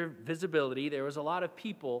transgender visibility, there was a lot of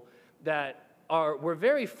people that were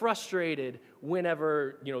very frustrated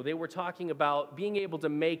whenever they were talking about being able to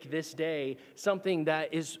make this day something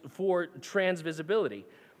that is for trans visibility.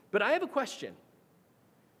 But I have a question.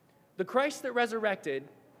 The Christ that resurrected,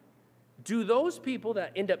 do those people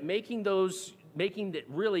that end up making it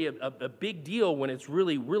really a big deal when it's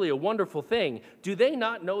really, really a wonderful thing, do they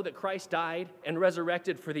not know that Christ died and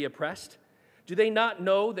resurrected for the oppressed? Do they not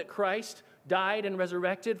know that Christ died and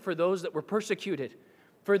resurrected for those that were persecuted?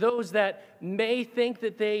 For those that may think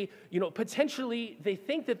that potentially they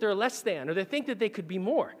think that they're less than, or they think that they could be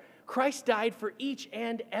more. Christ died for each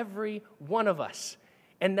and every one of us.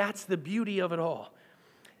 And that's the beauty of it all.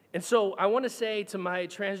 And so I want to say to my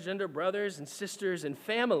transgender brothers and sisters and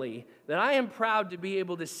family that I am proud to be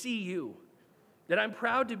able to see you, that I'm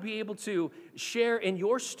proud to be able to share in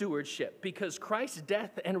your stewardship, because Christ's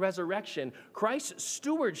death and resurrection, Christ's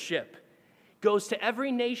stewardship goes to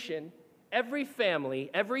every nation, every family,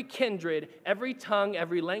 every kindred, every tongue,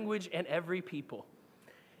 every language, and every people.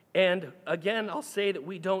 And again, I'll say that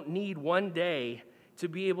we don't need one day to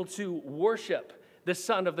be able to worship the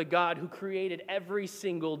Son of the God who created every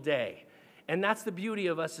single day. And that's the beauty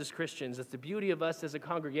of us as Christians. That's the beauty of us as a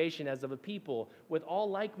congregation, as of a people, with all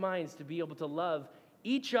like minds, to be able to love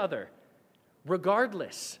each other,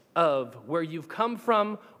 regardless of where you've come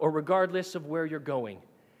from or regardless of where you're going.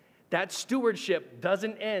 That stewardship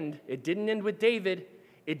doesn't end. It didn't end with David.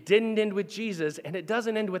 It didn't end with Jesus, and it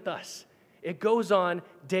doesn't end with us. It goes on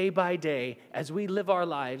day by day as we live our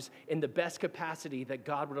lives in the best capacity that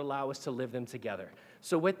God would allow us to live them together.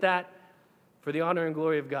 So with that, for the honor and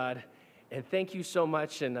glory of God, and thank you so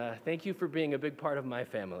much, and thank you for being a big part of my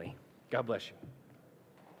family. God bless you.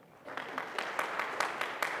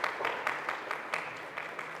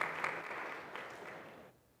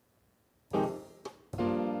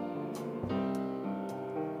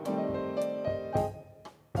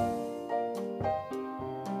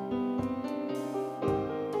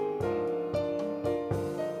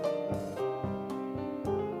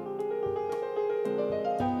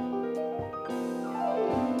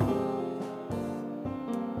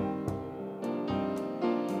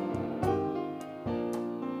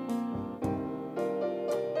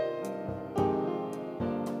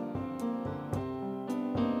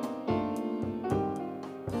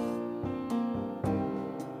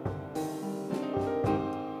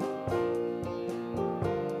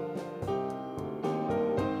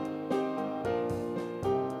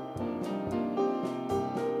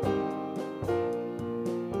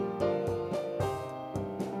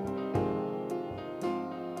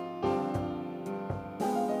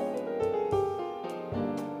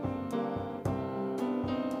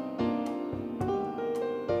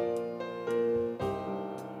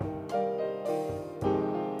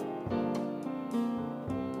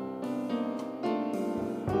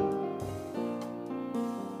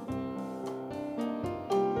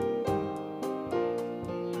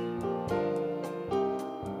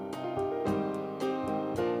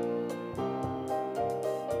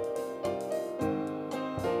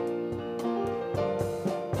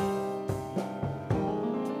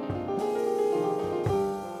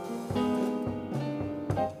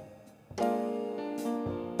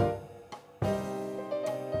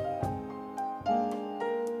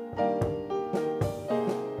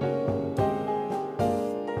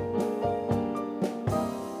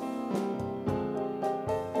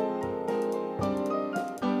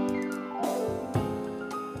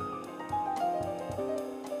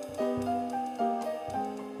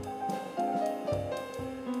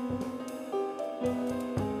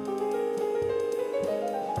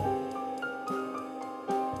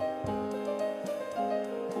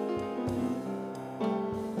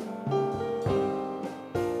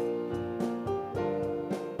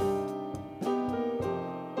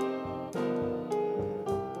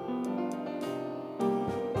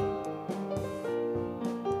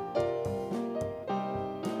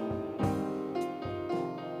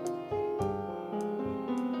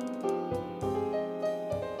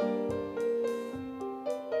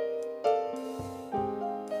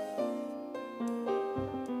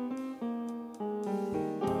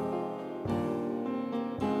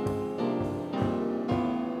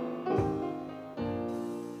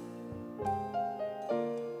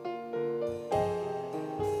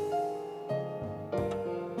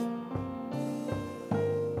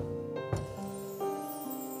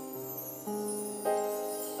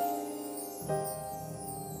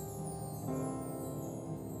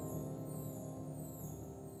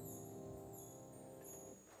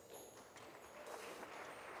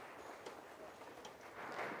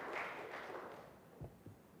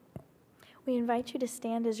 We invite you to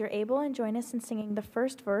stand as you're able and join us in singing the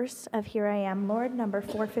first verse of Here I Am, Lord, number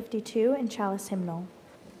 452 in Chalice Hymnal.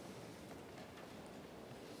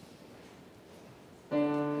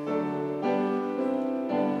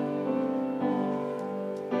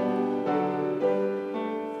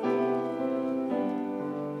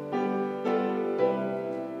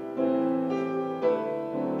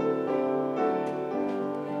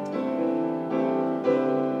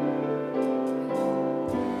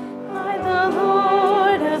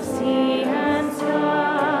 Sea and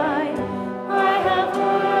sky, I have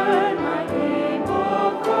heard my people.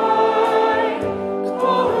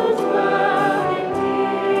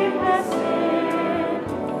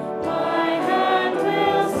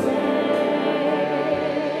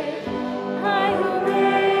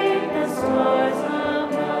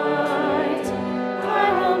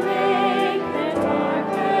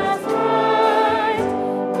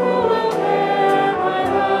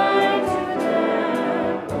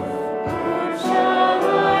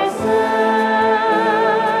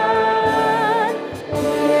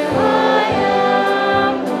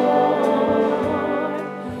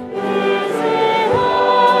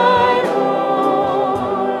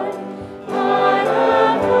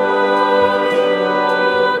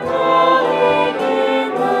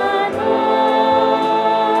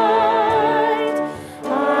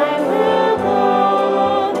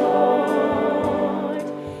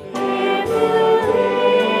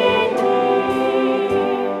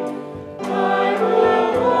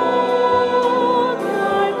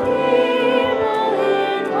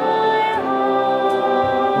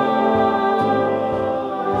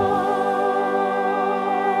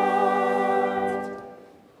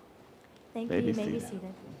 Thank you. You may be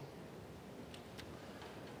seated.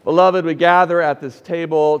 Beloved, we gather at this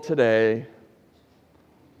table today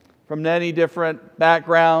from many different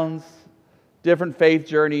backgrounds, different faith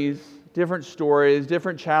journeys, different stories,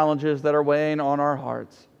 different challenges that are weighing on our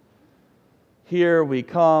hearts. Here we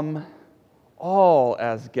come all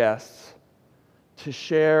as guests to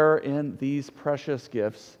share in these precious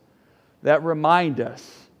gifts that remind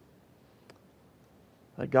us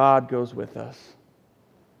that God goes with us.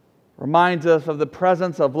 Reminds us of the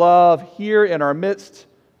presence of love here in our midst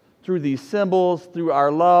through these symbols, through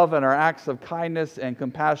our love and our acts of kindness and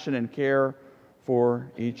compassion and care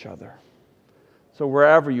for each other. So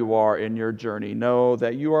wherever you are in your journey, know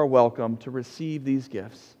that you are welcome to receive these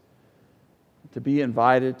gifts, to be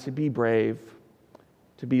invited, to be brave,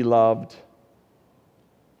 to be loved,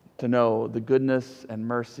 to know the goodness and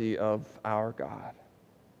mercy of our God.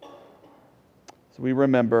 So we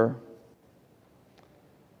remember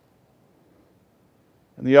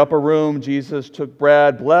in the upper room, Jesus took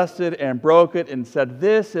bread, blessed it, and broke it, and said,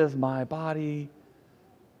 "This is my body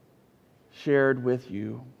shared with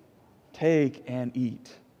you. Take and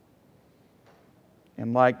eat."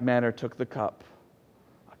 In like manner took the cup,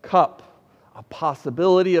 a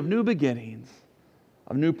possibility of new beginnings,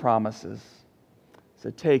 of new promises.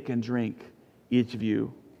 Said, "Take and drink, each of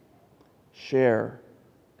you. Share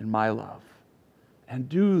in my love. And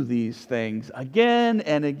do these things again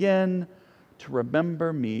and again to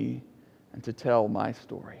remember me and to tell my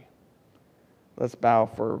story." Let's bow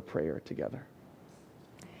for prayer together.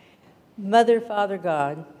 Mother, Father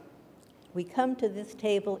God, we come to this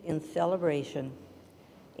table in celebration,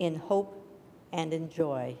 in hope and in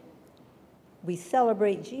joy. We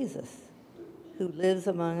celebrate Jesus, who lives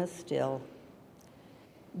among us still.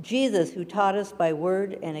 Jesus, who taught us by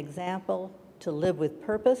word and example to live with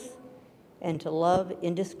purpose and to love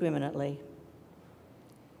indiscriminately.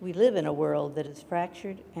 We live in a world that is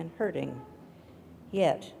fractured and hurting.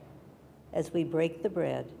 Yet, as we break the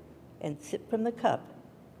bread and sip from the cup,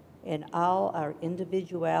 in all our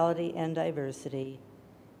individuality and diversity,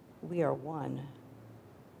 we are one.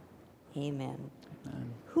 Amen.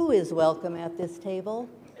 Amen. Who is welcome at this table?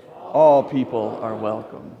 All people are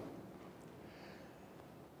welcome.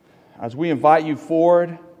 As we invite you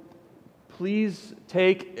forward, please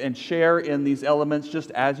take and share in these elements just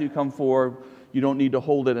as you come forward. You don't need to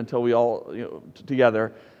hold it until we all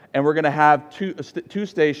together. And we're going to have two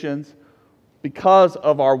stations because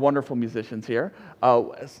of our wonderful musicians here.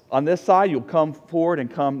 On this side, you'll come forward and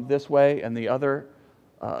come this way, and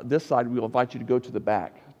this side, we'll invite you to go to the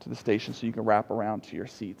back, to the station, so you can wrap around to your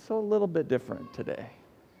seat. So a little bit different today.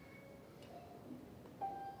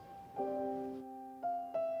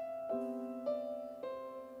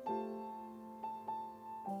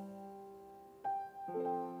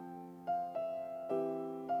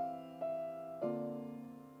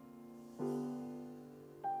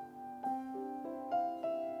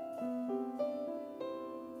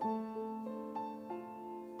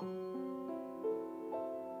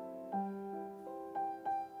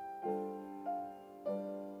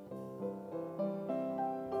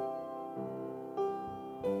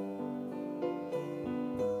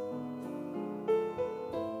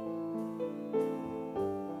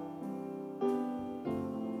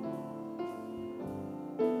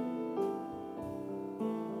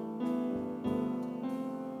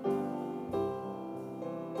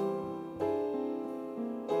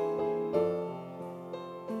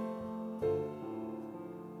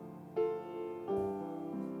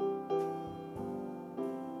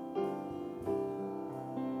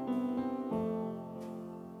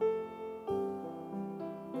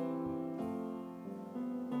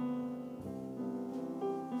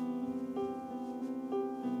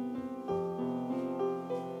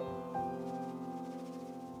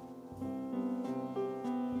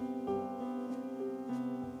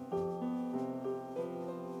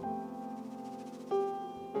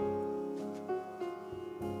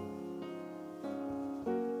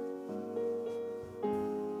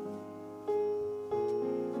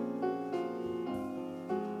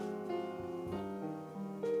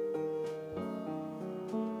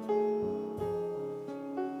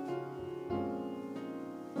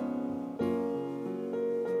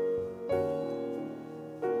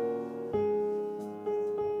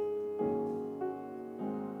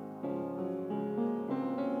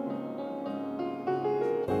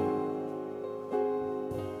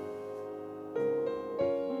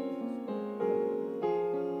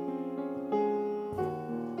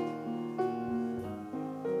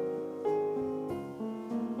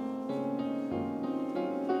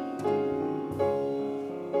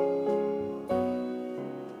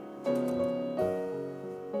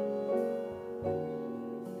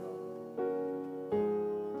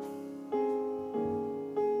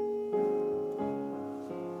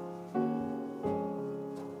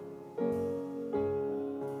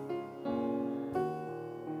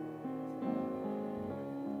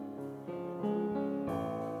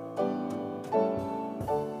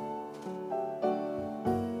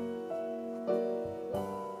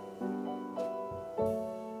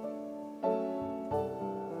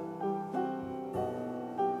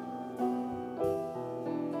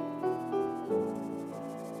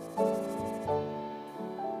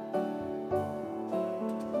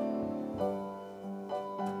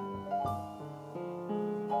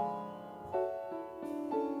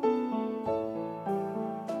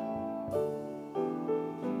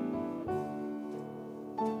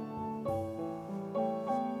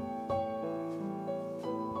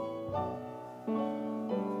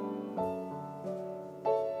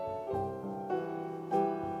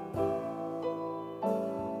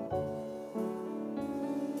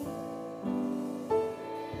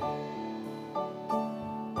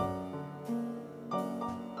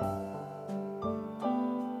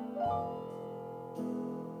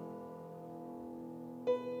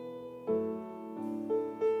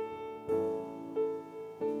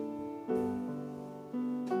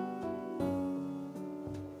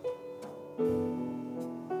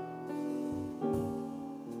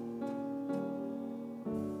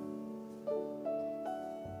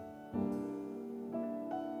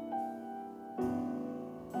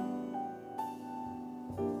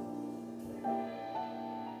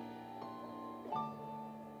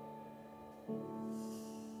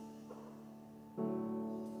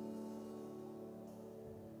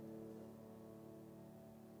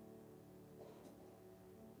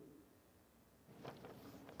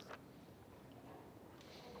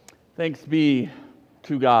 Thanks be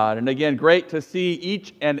to God. And again, great to see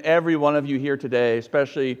each and every one of you here today,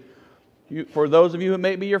 especially for those of you who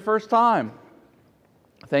may be your first time.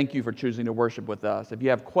 Thank you for choosing to worship with us. If you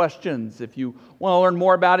have questions, if you want to learn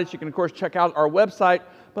more about it, you can, of course, check out our website,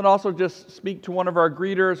 but also just speak to one of our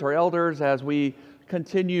greeters or elders as we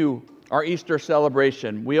continue our Easter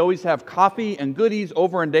celebration. We always have coffee and goodies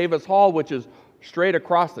over in Davis Hall, which is straight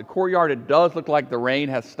across the courtyard. It does look like the rain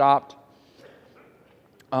has stopped.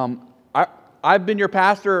 I've been your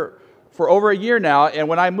pastor for over a year now, and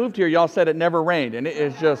when I moved here, y'all said it never rained, and it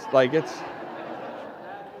is just like it's...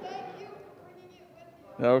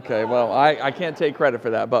 Okay, well, I can't take credit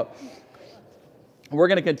for that, but we're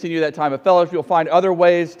going to continue that time of fellowship. You'll find other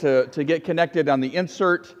ways to get connected on the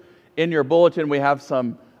insert in your bulletin. We have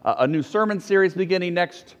a new sermon series beginning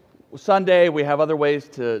next Sunday. We have other ways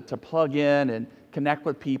to plug in and connect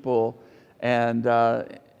with people and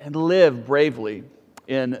live bravely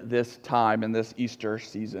in this time, in this Easter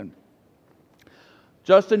season.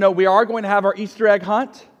 Just to note, we are going to have our Easter egg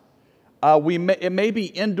hunt. It may be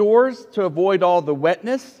indoors to avoid all the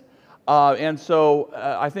wetness. And so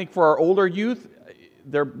I think for our older youth,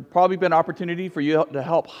 there probably been an opportunity for you to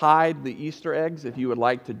help hide the Easter eggs if you would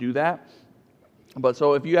like to do that. But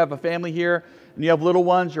so if you have a family here and you have little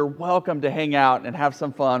ones, you're welcome to hang out and have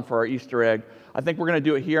some fun for our Easter egg. I think we're going to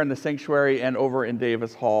do it here in the sanctuary and over in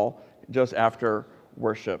Davis Hall just after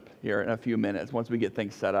worship here in a few minutes once we get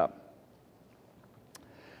things set up.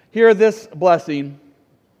 Hear this blessing.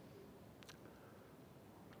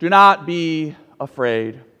 Do not be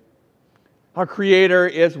afraid. Our Creator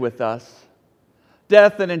is with us.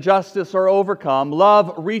 Death and injustice are overcome.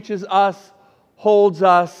 Love reaches us, holds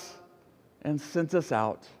us, and sends us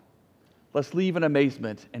out. Let's leave in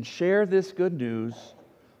amazement and share this good news.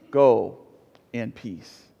 Go in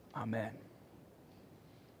peace. Amen.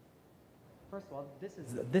 First of all,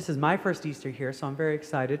 this is my first Easter here, so I'm very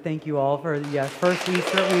excited. Thank you all for first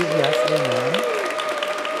Easter. Amen.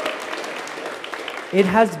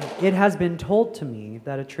 It has been told to me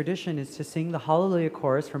that a tradition is to sing the Hallelujah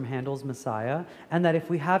chorus from Handel's Messiah, and that if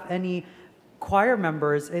we have any choir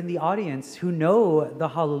members in the audience who know the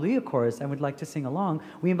Hallelujah chorus and would like to sing along,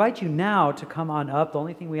 we invite you now to come on up. The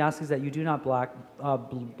only thing we ask is that you do not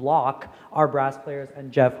block our brass players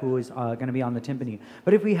and Jeff, who is going to be on the timpani.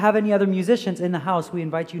 But if we have any other musicians in the house, we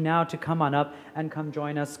invite you now to come on up and come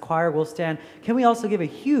join us. Choir will stand. Can we also give a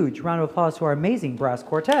huge round of applause to our amazing brass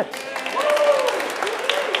quartet?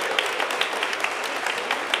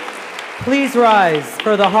 Please rise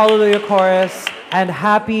for the Hallelujah chorus, and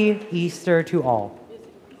happy Easter to all.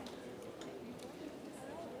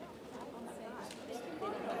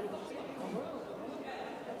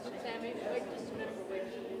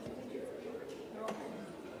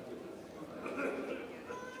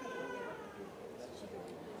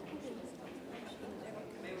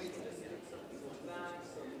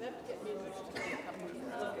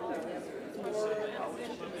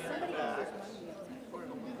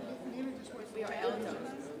 Hallelujah.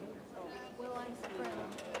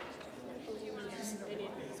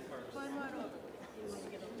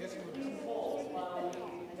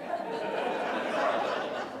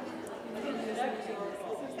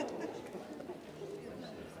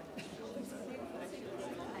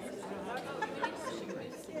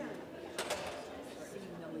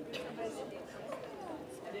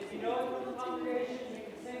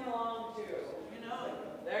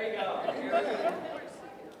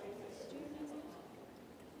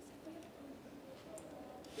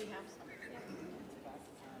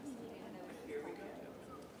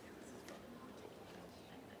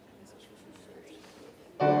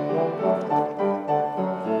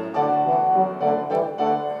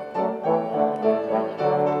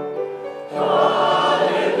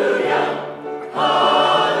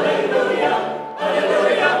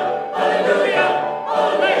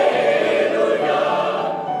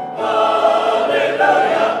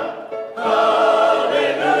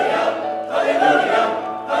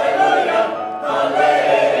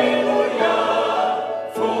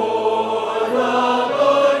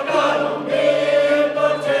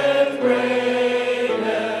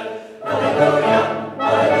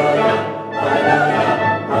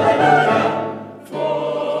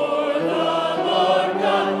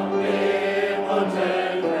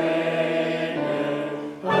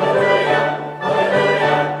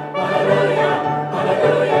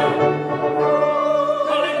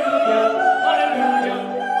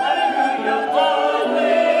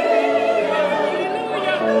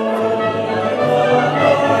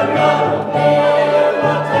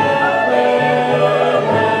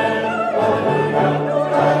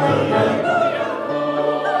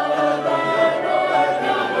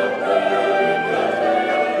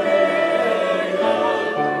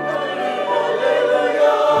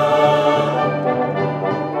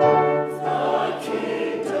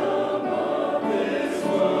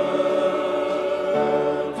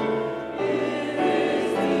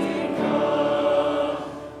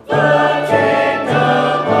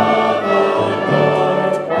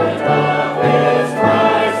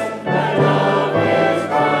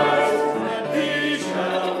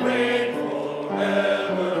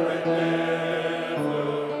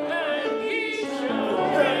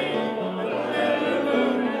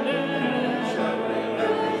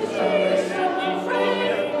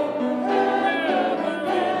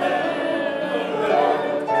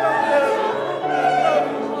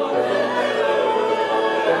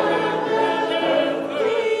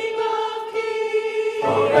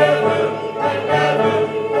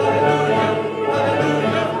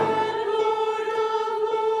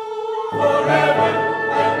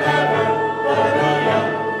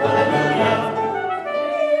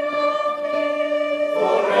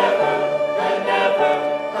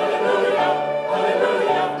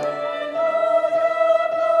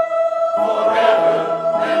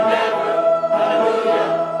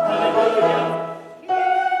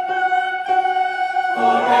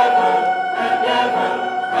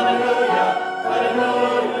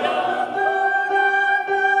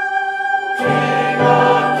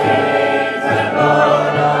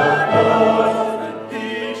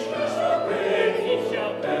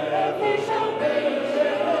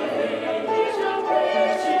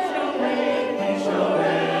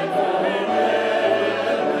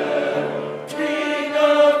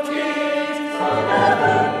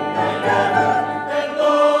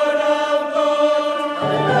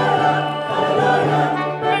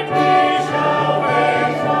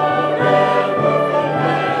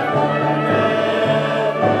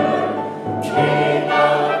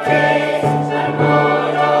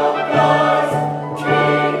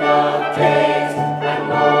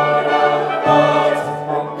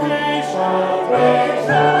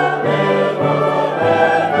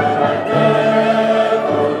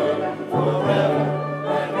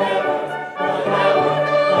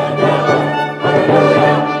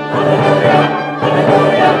 Hallelujah.